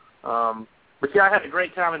well. But, yeah, I had a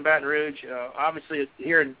great time in Baton Rouge. Obviously,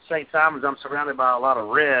 here in St. Simons, I'm surrounded by a lot of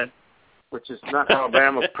red, which is not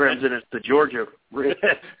Alabama crimson, it's the Georgia red.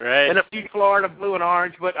 Right. And a few Florida blue and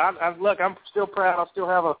orange. But, look, I'm still proud. I still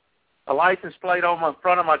have a license plate on the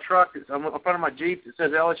front of my truck. It's on the front of my Jeep that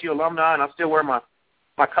says LSU alumni, and I still wear my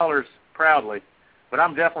colors proudly. But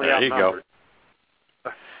I'm definitely outnumbered.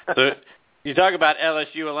 So you talk about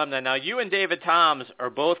LSU alumni. Now, you and David Toms are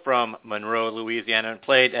both from Monroe, Louisiana, and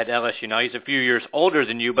played at LSU. Now, he's a few years older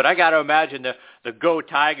than you, but I got to imagine the Go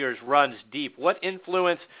Tigers runs deep. What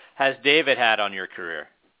influence has David had on your career?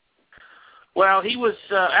 Well, he was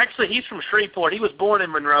actually he's from Shreveport. He was born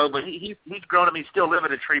in Monroe, but he's grown up. He's still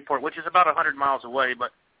living in Shreveport, which is about 100 miles away.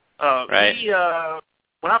 But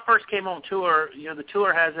when I first came on tour, the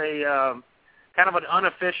tour has a kind of an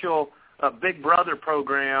unofficial Big Brother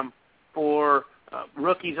program for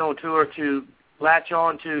rookies on tour to latch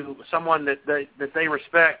on to someone that they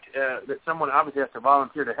respect, that someone obviously has to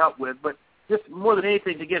volunteer to help with, but just more than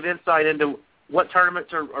anything to give insight into what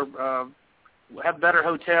tournaments are have better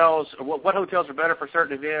hotels, or what hotels are better for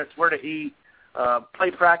certain events, where to eat,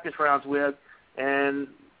 play practice rounds with. And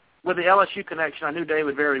with the LSU connection, I knew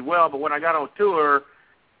David very well, but when I got on tour,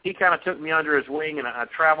 he kind of took me under his wing, and I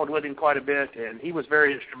traveled with him quite a bit, and he was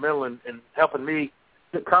very instrumental in helping me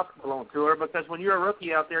get comfortable on tour, because when you're a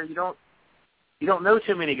rookie out there, you don't know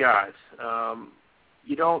too many guys.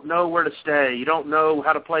 You don't know where to stay. You don't know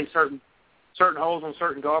how to play certain holes on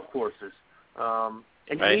certain golf courses.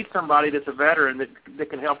 And you need somebody that's a veteran that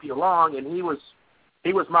can help you along, and he was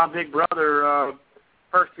my big brother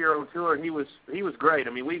first year on tour, and he was great. I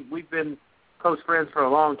mean, we've been close friends for a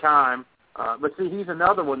long time. But see, he's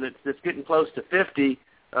another one that's getting close to 50.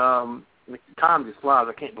 Time just flies.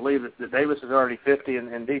 I can't believe that Davis is already 50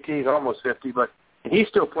 and DT is almost 50, but he's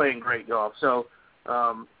still playing great golf. So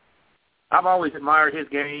I've always admired his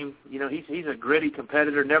game. He's a gritty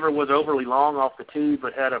competitor, never was overly long off the tee,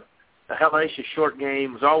 but had a hellacious short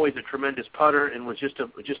game, was always a tremendous putter, and was just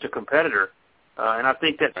a competitor. And I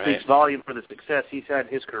think that speaks volume for the success he's had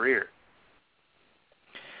in his career.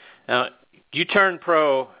 Now, you turned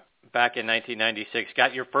pro back in 1996,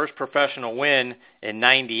 got your first professional win in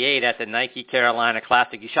 98 at the Nike Carolina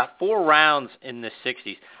Classic. You shot 4 rounds in the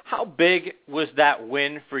 60s. How big was that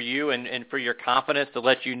win for you and for your confidence to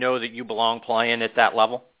let you know that you belong playing at that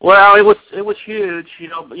level? Well, it was huge.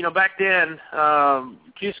 Back then,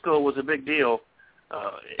 Q School was a big deal.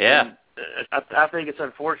 I think it's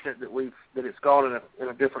unfortunate that it's gone in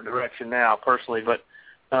a different direction now, personally. But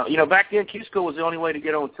back then, Q School was the only way to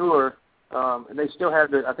get on tour. And they still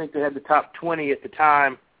had I think they had the top 20 at the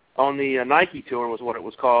time on the Nike Tour was what it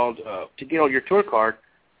was called, to get on your tour card.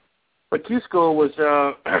 But Q School was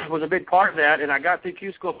a big part of that, and I got through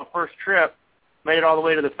Q School my first trip, made it all the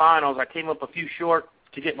way to the finals. I came up a few short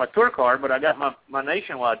to get my tour card, but I got my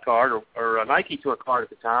nationwide card or a Nike Tour card at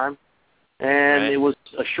the time. And it was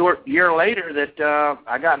a short year later that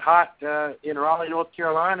I got hot in Raleigh, North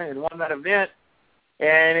Carolina, and won that event.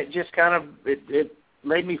 And it just kind of it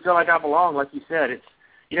made me feel like I belong, like you said. It's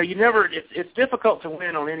it's difficult to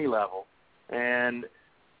win on any level, and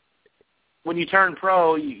when you turn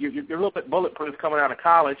pro, you're a little bit bulletproof coming out of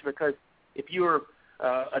college, because if you were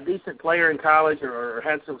a decent player in college or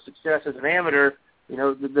had some success as an amateur,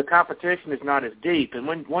 the competition is not as deep. And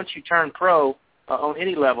once you turn pro on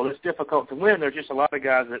any level, it's difficult to win. There's just a lot of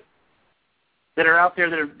guys that are out there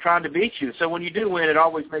that are trying to beat you. So when you do win, it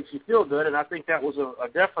always makes you feel good. And I think that was a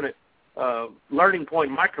definite learning point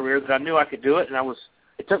in my career that I knew I could do it. And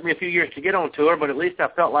it took me a few years to get on tour, but at least I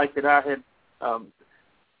felt like that I had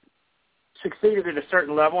succeeded at a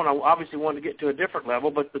certain level, and I obviously wanted to get to a different level.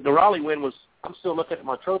 But the Raleigh win was, I'm still looking at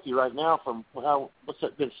my trophy right now from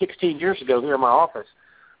been 16 years ago here in my office.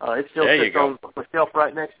 It still sits on the shelf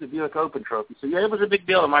right next to the Buick Open trophy. So, yeah, it was a big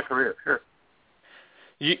deal in my career, sure.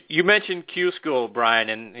 You mentioned Q School, Brian,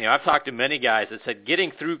 and I've talked to many guys that said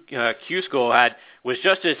getting through Q School was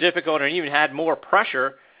just as difficult or even had more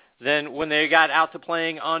pressure than when they got out to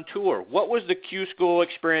playing on tour. What was the Q School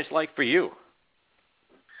experience like for you?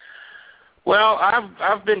 Well,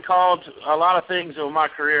 I've been called a lot of things in my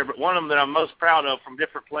career, but one of them that I'm most proud of from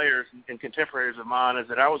different players and contemporaries of mine is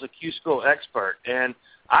that I was a Q School expert. And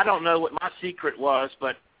I don't know what my secret was,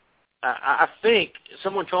 but I think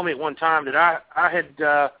someone told me at one time that I had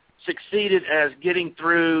succeeded as getting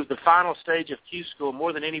through the final stage of Q School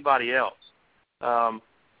more than anybody else. I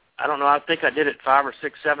don't know. I think I did it 5 or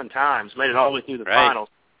 6, 7 times, made it all the way through the finals.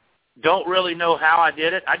 Don't really know how I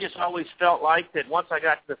did it. I just always felt like that once I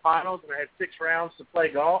got to the finals and I had 6 rounds to play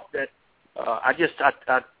golf, that I'm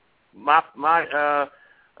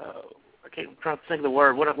trying to think of the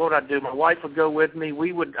word. What would I do? My wife would go with me.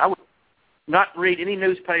 I would not read any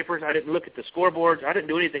newspapers. I didn't look at the scoreboards. I didn't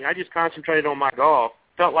do anything. I just concentrated on my golf.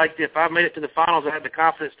 Felt like if I made it to the finals, I had the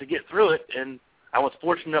confidence to get through it, and I was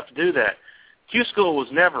fortunate enough to do that. Q School was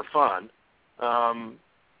never fun. I've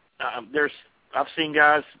seen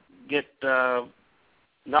guys get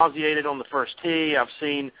nauseated on the first tee.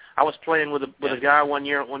 I was playing with a guy one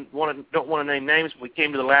year. Don't want to name names, but we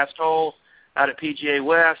came to the last hole out at PGA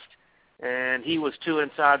West, and he was 2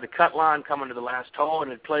 inside the cut line coming to the last hole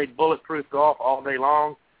and had played bulletproof golf all day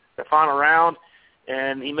long, the final round,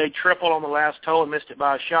 and he made triple on the last hole and missed it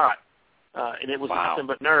by a shot. And it was nothing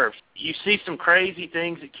but nerves. You see some crazy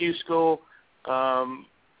things at Q School, and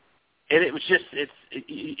it was just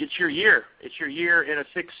it's your year. It's your year in a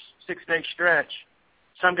six-day stretch.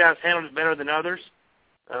 Some guys handled it better than others.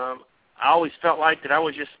 I always felt like that I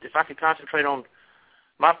was just, if I could concentrate on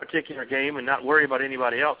my particular game and not worry about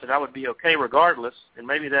anybody else, that I would be okay regardless. And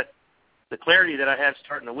maybe that the clarity that I had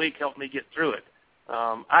starting the week helped me get through it.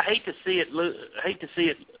 I hate to see it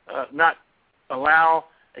not allow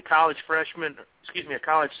a college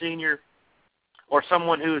senior, or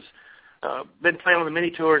someone who's been playing on the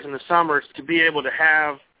mini tours in the summers to be able to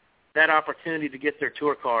have that opportunity to get their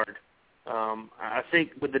tour card. I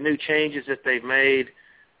think with the new changes that they've made,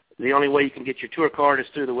 the only way you can get your tour card is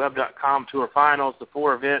through the web.com tour finals, the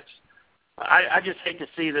 4 events. I just hate to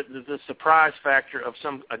see the surprise factor of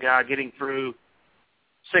a guy getting through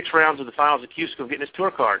 6 rounds of the finals at Q School getting his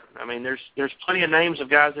tour card. I mean, there's plenty of names of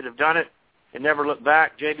guys that have done it and never looked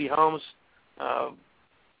back. J.B. Holmes,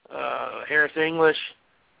 Harris English,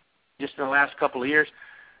 just in the last couple of years.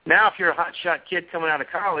 Now, if you're a hotshot kid coming out of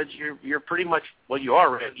college, you're pretty much, well, you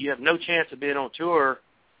are ready. You have no chance of being on tour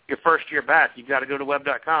your first year back. You've got to go to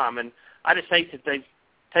web.com. And I just hate that they've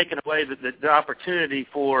taken away the opportunity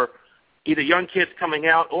for either young kids coming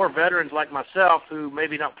out or veterans like myself who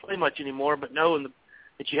maybe not play much anymore, but know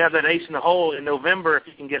that you have that ace in the hole in November if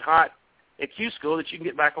you can get hot at Q School, that you can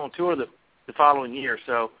get back on tour the following year.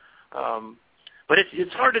 So, but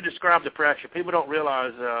it's hard to describe the pressure. People don't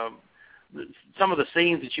realize some of the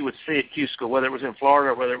scenes that you would see at Q School, whether it was in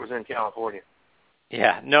Florida or whether it was in California.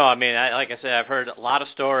 Yeah, no, I mean, like I said, I've heard a lot of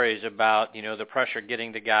stories about, the pressure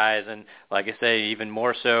getting to guys, and like I say, even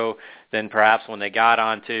more so than perhaps when they got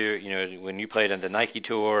onto, when you played on the Nike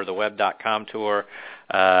Tour, the Web.com Tour,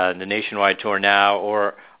 the Nationwide Tour now,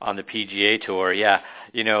 or on the PGA Tour. Yeah,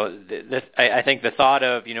 I think the thought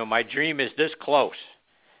of, my dream is this close,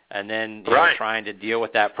 and then trying to deal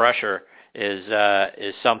with that pressure is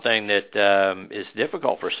something that is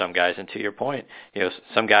difficult for some guys. And to your point,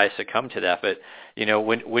 some guys succumb to that. But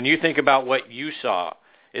when you think about what you saw,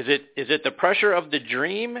 is it the pressure of the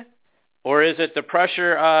dream, or is it the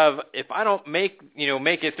pressure of, if I don't make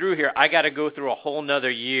it through here, I got to go through a whole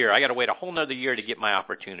nother year. I got to wait a whole nother year to get my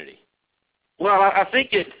opportunity? Well, I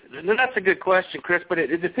think that's a good question, Chris. But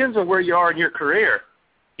it depends on where you are in your career.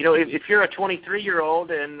 If you're a 23-year-old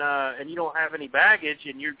and you don't have any baggage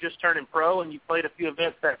and you're just turning pro and you played a few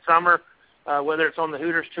events that summer, whether it's on the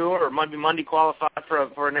Hooters Tour or Monday qualified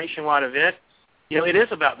for a nationwide event, it is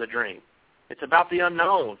about the dream. It's about the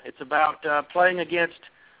unknown. It's about playing against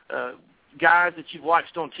guys that you've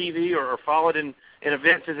watched on TV or followed in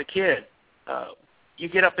events as a kid. you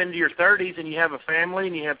get up into your 30s and you have a family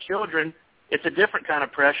and you have children, it's a different kind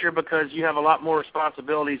of pressure because you have a lot more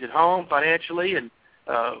responsibilities at home financially, and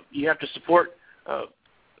you have to support a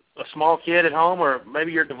small kid at home, or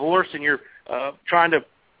maybe you're divorced and you're trying to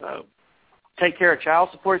take care of child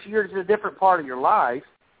support. So you're in a different part of your life,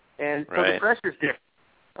 and so the pressure's different.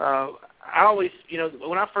 I always,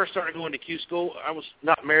 when I first started going to Q school, I was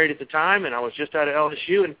not married at the time, and I was just out of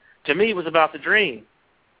LSU, and to me it was about the dream.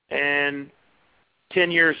 And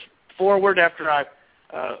 10 years forward, after I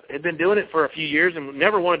had been doing it for a few years and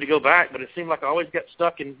never wanted to go back, but it seemed like I always got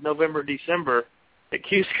stuck in November, December at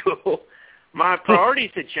Q school, my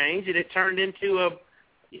priorities had changed, and it turned into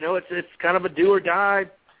it's kind of a do or die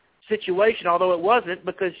situation, although it wasn't,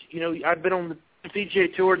 because, I'd been on the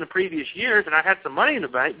PGA Tour in the previous years, and I had some money in the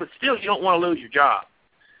bank, but still you don't want to lose your job.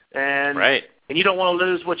 And you don't want to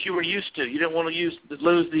lose what you were used to. You don't want to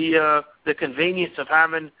lose the convenience of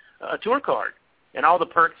having a tour card and all the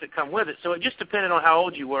perks that come with it. So it just depended on how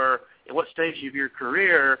old you were and what stage of your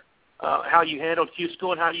career, how you handled Q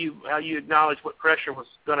school and how you acknowledged what pressure was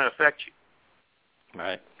going to affect you.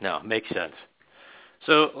 Right. No, makes sense.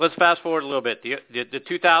 So let's fast forward a little bit. The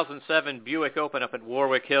 2007 Buick Open up at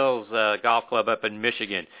Warwick Hills Golf Club up in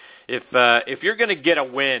Michigan. If you're going to get a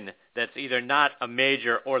win that's either not a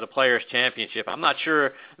major or the Players' Championship, I'm not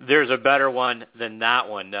sure there's a better one than that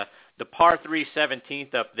one. The par 3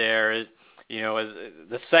 17th up there is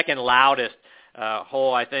the second loudest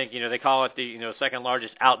hole. I think they call it the second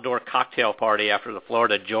largest outdoor cocktail party after the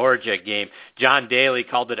Florida-Georgia game. John Daly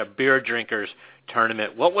called it a beer drinkers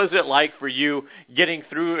tournament. What was it like for you getting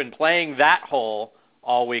through and playing that hole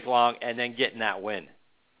all week long and then getting that win?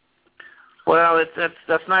 Well,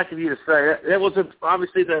 that's nice of you to say. It was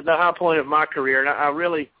obviously the high point of my career, and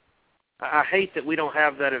I hate that we don't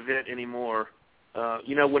have that event anymore.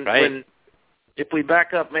 When if we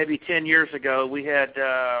back up maybe 10 years ago, we had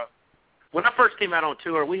when I first came out on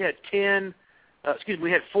tour, we had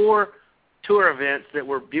 4 tour events that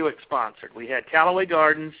were Buick sponsored. We had Callaway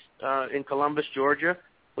Gardens in Columbus, Georgia.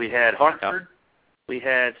 We had Hartford. We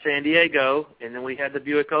had San Diego, and then we had the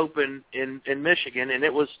Buick Open in Michigan, and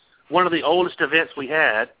it was one of the oldest events we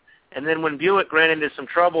had. And then when Buick ran into some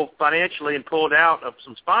trouble financially and pulled out of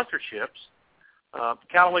some sponsorships,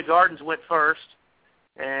 Callaway Gardens went first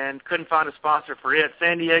and couldn't find a sponsor for it.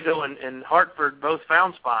 San Diego and Hartford both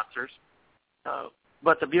found sponsors,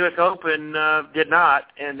 but the Buick Open did not.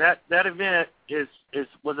 And that event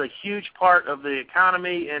was a huge part of the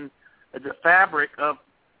economy and the fabric of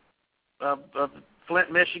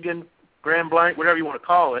Flint, Michigan, Grand Blanc, whatever you want to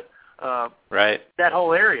call it. That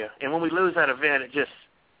whole area. And when we lose that event, it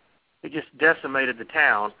just decimated the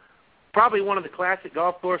town. Probably one of the classic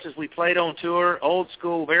golf courses we played on tour, old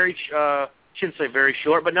school, very shouldn't say very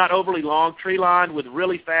short, but not overly long, tree lined with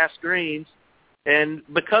really fast greens. And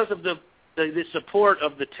because of the support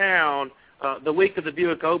of the town, the week of the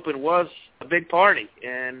Buick Open was a big party,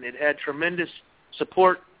 and it had tremendous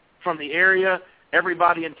support from the area.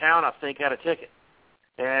 Everybody in town, I think, had a ticket.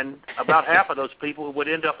 And about half of those people would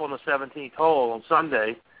end up on the 17th hole on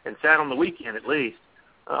Sunday and sat on the weekend at least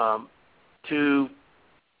to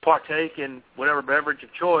partake in whatever beverage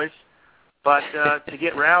of choice, but to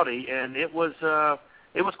get rowdy. And it was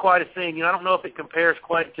quite a thing. I don't know if it compares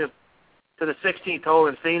quite to the 16th hole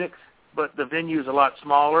in Phoenix, but the venue is a lot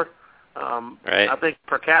smaller. I think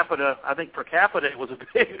per capita it was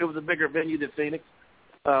a bigger venue than Phoenix.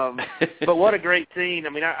 But what a great scene! I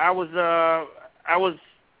mean, I was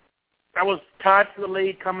tied for the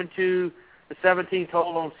lead coming to the 17th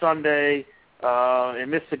hole on Sunday, and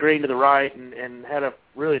missed the green to the right, and had a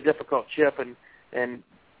really difficult chip, and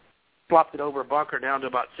flopped it over a bunker down to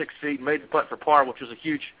about 6 feet, and made the putt for par, which was a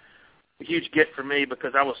huge get for me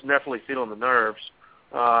because I was definitely feeling the nerves.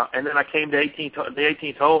 And then I came to the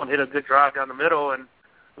 18th hole and hit a good drive down the middle, and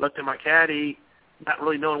looked at my caddy, not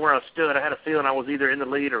really knowing where I stood. I had a feeling I was either in the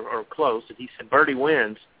lead or close, and he said birdie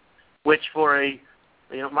wins, which for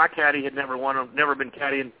my caddy had never been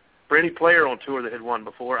caddying for any player on tour that had won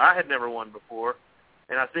before. I had never won before,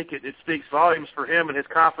 and I think it speaks volumes for him and his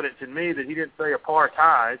confidence in me that he didn't say a par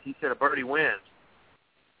ties. He said a birdie wins.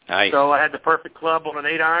 Nice. So I had the perfect club on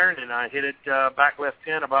an 8-iron, and I hit it back left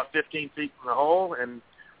 10 about 15 feet from the hole. And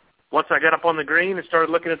once I got up on the green and started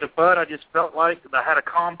looking at the putt, I just felt like I had a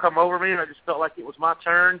calm come over me, and I just felt like it was my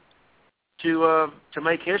turn to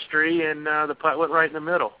make history, and the putt went right in the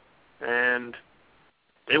middle. And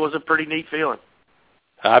it was a pretty neat feeling.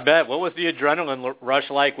 I bet. What was the adrenaline rush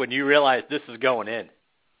like when you realized this is going in?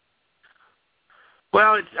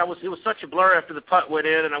 Well, it was such a blur after the putt went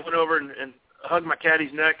in, and I went over and hugged my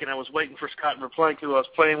caddy's neck, and I was waiting for Scott Verplank, who I was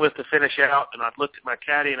playing with, to finish out. And I looked at my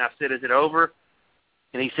caddy, and I said, "Is it over?"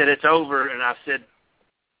 And he said, it's over. And I said,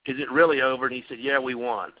 is it really over? And he said, yeah, we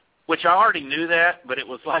won. Which I already knew that, but it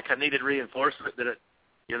was like I needed reinforcement that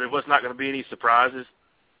there was not going to be any surprises.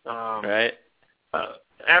 Right.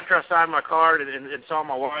 After I signed my card and saw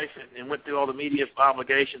my wife and went through all the media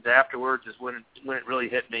obligations afterwards is when it really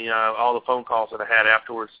hit me. All the phone calls that I had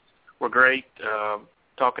afterwards were great.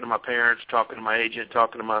 Talking to my parents, talking to my agent,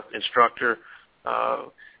 talking to my instructor.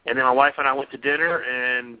 And then my wife and I went to dinner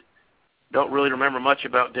and don't really remember much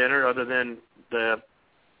about dinner other than the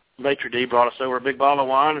maitre d' brought us over a big bottle of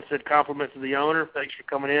wine and said compliments to the owner. Thanks for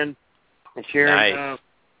coming in and sharing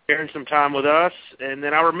some time with us. And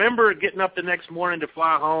then I remember getting up the next morning to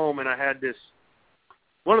fly home, and I had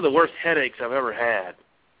one of the worst headaches I've ever had.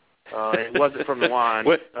 It wasn't from the wine.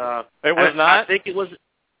 It was not? I think it was.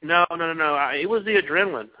 No. It was the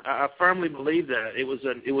adrenaline. I firmly believe that. It was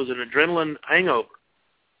an adrenaline hangover.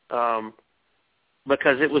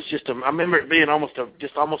 Because it was just I remember it being almost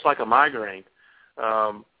like a migraine.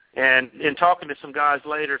 And in talking to some guys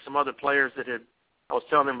later, some other players I was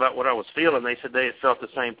telling them about what I was feeling. They said they had felt the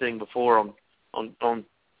same thing before on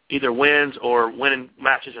either wins or winning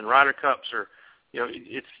matches in Ryder Cups, or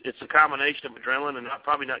it's a combination of adrenaline and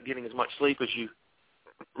probably not getting as much sleep as you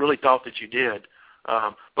really thought that you did.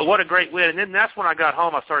 But what a great win! And then that's when I got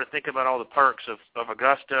home. I started thinking about all the perks of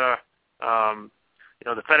Augusta.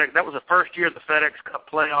 The FedEx. That was the first year of the FedEx Cup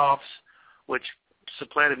playoffs, which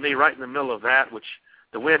supplanted me right in the middle of that. Which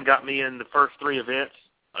the win got me in the first three events.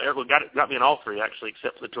 Got me in all three, actually,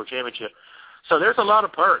 except for the Tour Championship. So there's a lot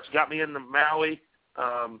of perks. Got me in the Maui,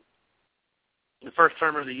 the first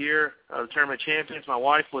tournament of the year, the Tournament of Champions. My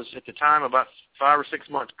wife was, at the time, about 5 or 6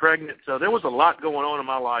 months pregnant. So there was a lot going on in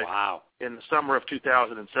my life in the summer of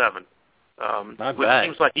 2007. Which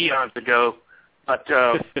seems like eons ago. But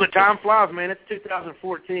time flies, man. It's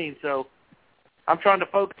 2014. So I'm trying to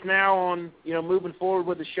focus now on, moving forward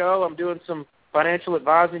with the show. I'm doing some financial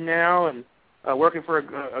advising now and working for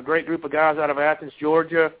a great group of guys out of Athens,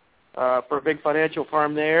 Georgia, for a big financial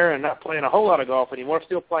firm there, and not playing a whole lot of golf anymore.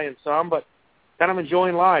 Still playing some, but kind of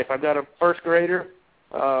enjoying life. I've got a first grader,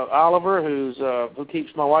 Oliver, who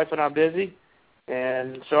keeps my wife and I busy,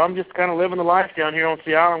 and so I'm just kind of living the life down here on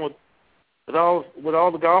Sea Island with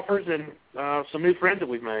all the golfers and some new friends that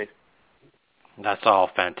we've made. That's all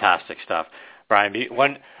fantastic stuff, Brian.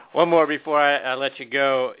 One more before I let you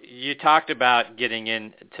go. You talked about getting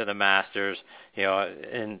into the Masters,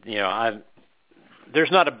 there's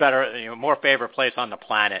not a better, more favorite place on the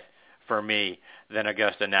planet for me than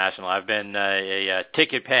Augusta National. I've been a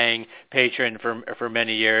ticket-paying patron for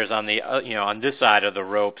many years on the on this side of the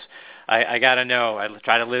ropes. I got to know. I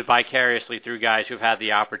try to live vicariously through guys who've had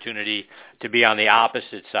the opportunity to be on the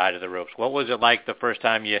opposite side of the ropes. What was it like the first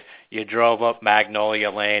time you drove up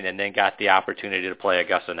Magnolia Lane and then got the opportunity to play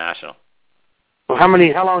Augusta National? Well,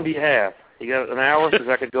 how long do you have? You got an hour? Because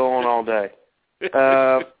I could go on all day.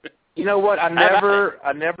 You know what? I never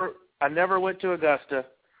went to Augusta.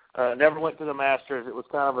 Never went to the Masters. It was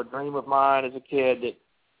kind of a dream of mine as a kid that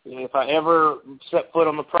if I ever set foot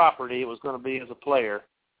on the property, it was going to be as a player.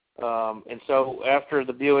 And so after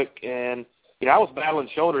the Buick, and I was battling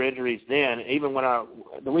shoulder injuries then. Even when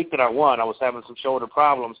the week that I won, I was having some shoulder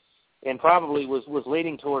problems, and probably was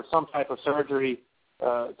leaning towards some type of surgery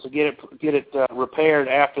to get it repaired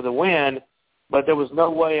after the win. But there was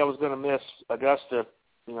no way I was going to miss Augusta,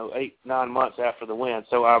 8-9 months after the win.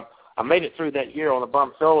 So I made it through that year on a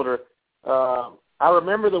bum shoulder. I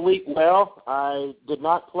remember the week well. I did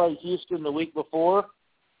not play Houston the week before.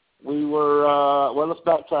 We were, let's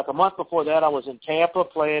backtrack. A month before that, I was in Tampa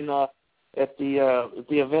playing at the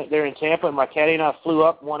event there in Tampa, and my caddy and I flew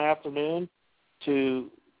up one afternoon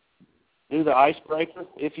to do the icebreaker,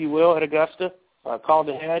 if you will, at Augusta. Called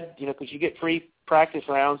ahead, because you get free practice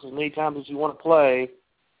rounds as many times as you want to play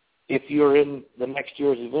if you're in the next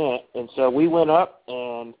year's event. And so we went up,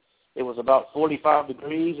 and it was about 45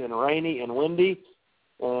 degrees and rainy and windy,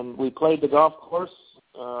 and we played the golf course,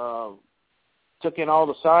 took in all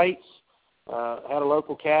the sights, had a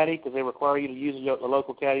local caddy because they require you to use a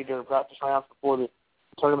local caddy during practice rounds before the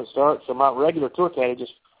tournament starts. So my regular tour caddy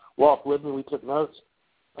just walked with me. We took notes.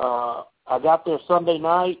 I got there Sunday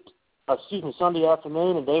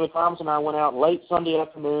afternoon, and David Thomas and I went out late Sunday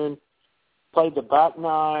afternoon, played the back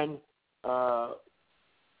nine,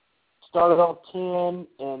 started on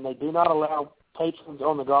 10, and they do not allow patrons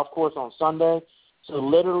on the golf course on Sunday. So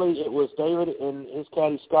literally it was David and his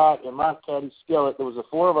caddy Scott and my caddy Skillett. There was the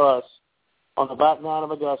four of us on the back nine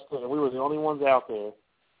of Augusta, and we were the only ones out there.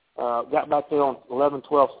 Got back there on 11,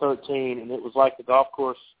 12, 13, and it was like the golf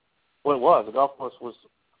course, well, it was. The golf course was,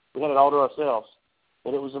 we had it all to ourselves.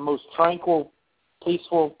 And it was the most tranquil,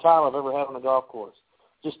 peaceful time I've ever had on a golf course.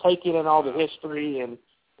 just taking in all the history and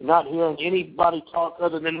not hearing anybody talk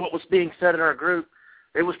other than what was being said in our group.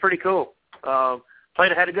 It was pretty cool.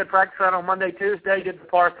 Had a good practice round on Monday, Tuesday, did the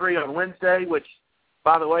par 3 on Wednesday, which,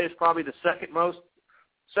 by the way, is probably the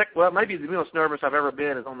maybe the most nervous I've ever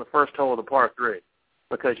been is on the first hole of the par 3,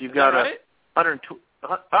 because you've got a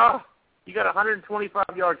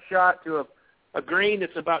 125-yard shot to a green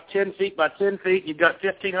that's about 10 feet by 10 feet. You've got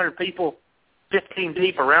 1,500 people 15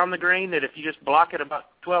 deep around the green that if you just block it about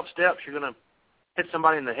 12 steps, you're going to hit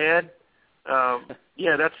somebody in the head.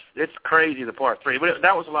 It's crazy, the par 3. But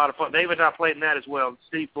that was a lot of fun. David and I played in that as well.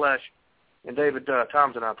 Steve Flesh and David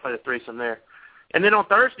Toms and I played a threesome there. And then on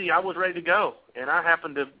Thursday, I was ready to go, and I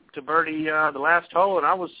happened to birdie the last hole, and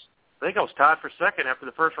I think I was tied for second after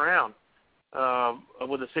the first round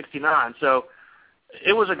with a 69. So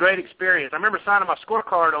it was a great experience. I remember signing my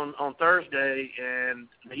scorecard on Thursday, and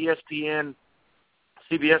the ESPN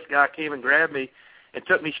CBS guy came and grabbed me and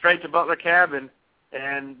took me straight to Butler Cabin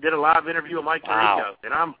and did a live interview with Mike Tirico. Wow.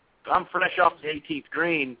 And I'm fresh off the 18th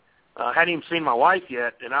green. Hadn't even seen my wife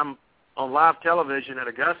yet, and I'm on live television at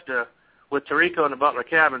Augusta with Tirico in the Butler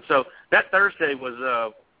Cabin. So that Thursday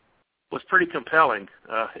was pretty compelling,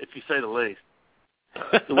 if you say the least.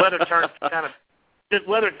 The weather the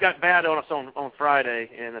weather got bad on us on Friday,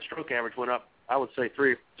 and the stroke average went up, I would say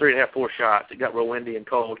 3.5, 4 shots. It got real windy and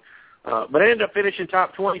cold. But I ended up finishing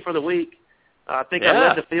top 20 for the week. I think I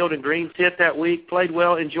led the field in greens hit that week, played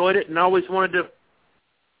well, enjoyed it, and always wanted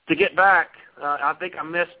to get back. I think I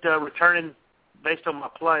missed returning based on my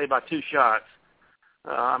play by 2 shots.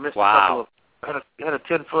 I missed a couple of – had a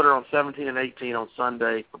 10-footer on 17 and 18 on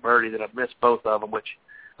Sunday for birdie that I missed both of them, which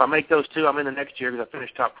if I make those 2, I'm in the next year because I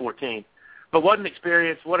finished top 14. But what an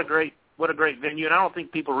experience, what a great venue, and I don't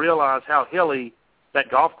think people realize how hilly that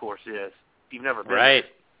golf course is if you've never been right.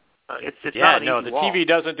 there. It's not an easy the walk. TV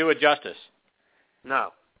doesn't do it justice.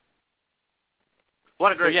 No.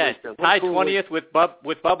 What a great week. Tied 20th with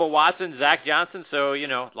Bubba Watson, Zach Johnson. So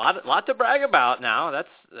lot to brag about now.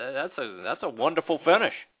 That's a wonderful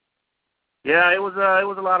finish. Yeah, it was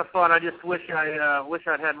a lot of fun. I just wish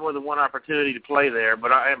I'd had more than one opportunity to play there.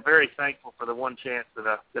 But I am very thankful for the one chance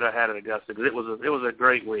that I had at Augusta, because it was a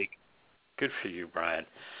great week. Good for you, Brian.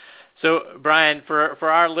 So, Brian, for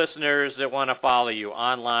our listeners that want to follow you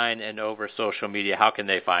online and over social media, how can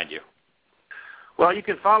they find you? Well, you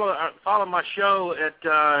can follow my show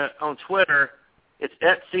on Twitter. It's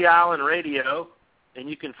at Sea Island Radio, and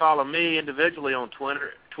you can follow me individually on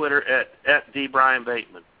Twitter at DBrian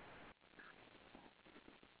Bateman.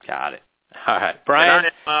 Got it. All right, Brian.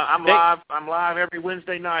 I'm live every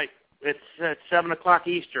Wednesday night. It's at 7:00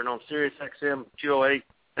 Eastern on Sirius XM 208,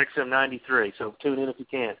 XM 93. So tune in if you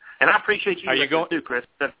can. And I appreciate you listening too, Chris.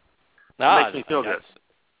 That makes me feel good.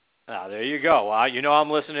 There you go. Well, I'm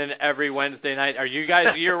listening every Wednesday night. Are you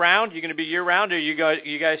guys year-round? You going to be year-round, or you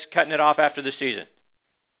guys cutting it off after the season?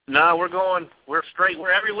 No, we're straight.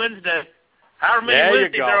 We're every Wednesday. However many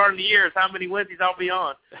Wednesdays there are in the year is how many Wednesdays I'll be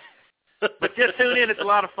on. But just tune in. It's a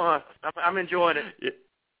lot of fun. I'm enjoying it.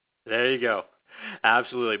 There you go.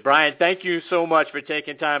 Absolutely. Brian, thank you so much for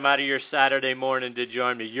taking time out of your Saturday morning to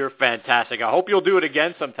join me. You're fantastic. I hope you'll do it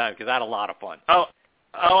again sometime, because I had a lot of fun. Oh,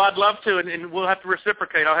 I'd love to, and we'll have to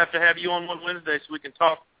reciprocate. I'll have to have you on one Wednesday so we can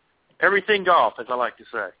talk everything golf, as I like to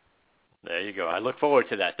say. There you go. I look forward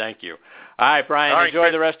to that. Thank you. All right, Brian,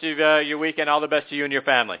 enjoy the rest of your weekend. All the best to you and your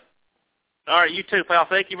family. All right, you too, pal.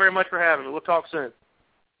 Thank you very much for having me. We'll talk soon.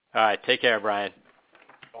 All right, take care, Brian.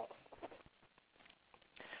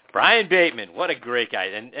 Brian Bateman, what a great guy.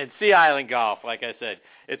 And Sea Island Golf, like I said,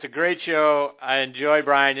 it's a great show. I enjoy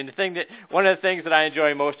Brian. And one of the things that I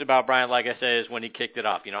enjoy most about Brian, like I said, is when he kicked it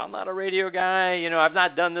off. I'm not a radio guy. I've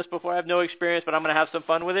not done this before. I have no experience, but I'm going to have some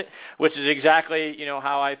fun with it, which is exactly,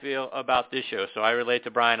 how I feel about this show. So I relate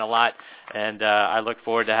to Brian a lot, and I look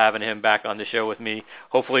forward to having him back on the show with me,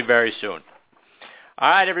 hopefully very soon. All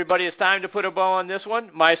right, everybody, it's time to put a bow on this one.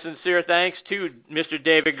 My sincere thanks to Mr.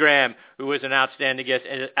 David Graham, who was an outstanding guest,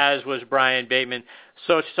 as was Brian Bateman.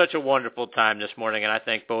 Such a wonderful time this morning, and I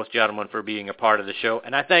thank both gentlemen for being a part of the show.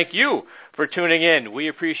 And I thank you for tuning in. We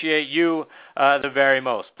appreciate you the very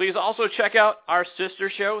most. Please also check out our sister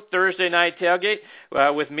show, Thursday Night Tailgate,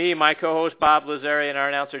 with me, my co-host Bob Lazari, and our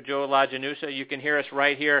announcer Joe LaGenusa. You can hear us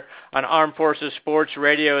right here on Armed Forces Sports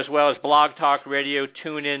Radio, as well as Blog Talk Radio,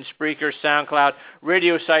 TuneIn, Spreaker, SoundCloud,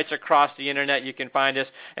 radio sites across the Internet. You can find us,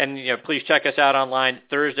 and please check us out online,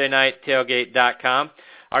 ThursdayNightTailgate.com.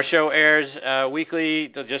 Our show airs weekly,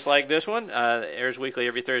 just like this one. Airs weekly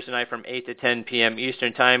every Thursday night from 8 to 10 p.m.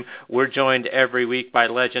 Eastern Time. We're joined every week by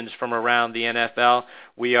legends from around the NFL.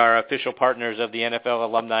 We are official partners of the NFL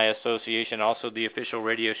Alumni Association, also the official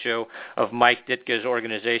radio show of Mike Ditka's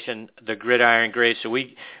organization, the Gridiron Greats. So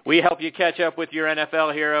we help you catch up with your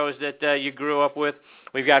NFL heroes that you grew up with.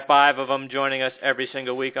 We've got 5 of them joining us every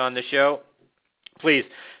single week on the show. Please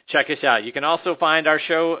check us out. You can also find our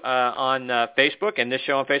show on Facebook and this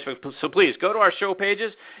show on Facebook. So please go to our show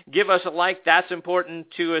pages. Give us a like. That's important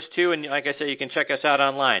to us too. And like I said, you can check us out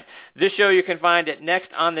online. This show you can find at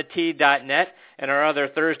nextonthet.net and our other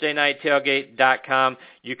ThursdayNightTailgate.com.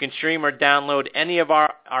 You can stream or download any of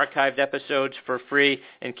our archived episodes for free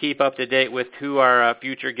and keep up to date with who our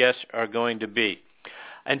future guests are going to be.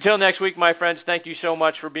 Until next week, my friends, thank you so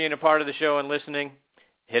much for being a part of the show and listening.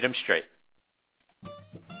 Hit 'em straight.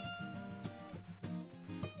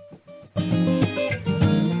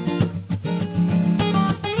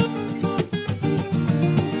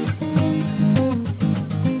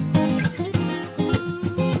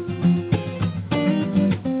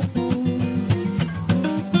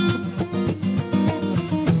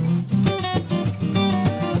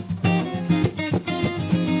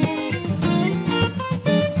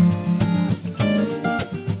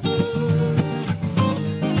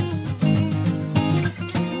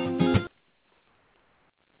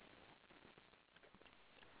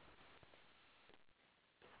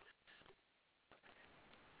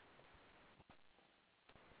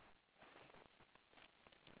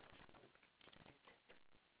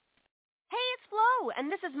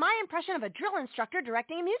 And this is my impression of a drill instructor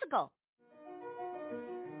directing a musical.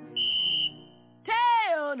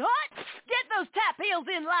 Tail hut! Get those tap heels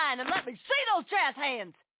in line and let me see those jazz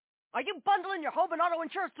hands! Are you bundling your home and auto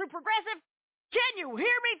insurance through Progressive? Can you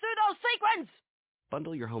hear me through those sequins?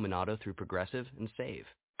 Bundle your home and auto through Progressive and save.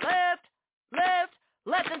 Left,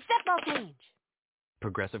 and step no change.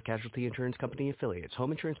 Progressive Casualty Insurance Company affiliates.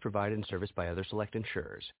 Home insurance provided and serviced by other select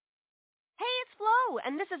insurers. Hey, it's Flo,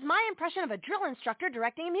 and this is my impression of a drill instructor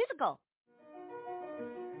directing a musical.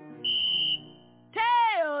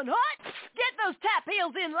 Tail hut! Get those tap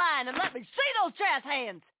heels in line and let me see those jazz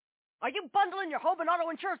hands! Are you bundling your home and auto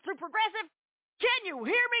insurance through Progressive? Can you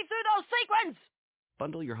hear me through those sequins?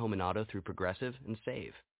 Bundle your home and auto through Progressive and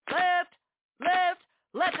save. Left,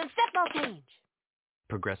 and step no change.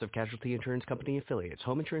 Progressive Casualty Insurance Company affiliates.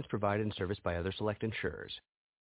 Home insurance provided and serviced by other select insurers.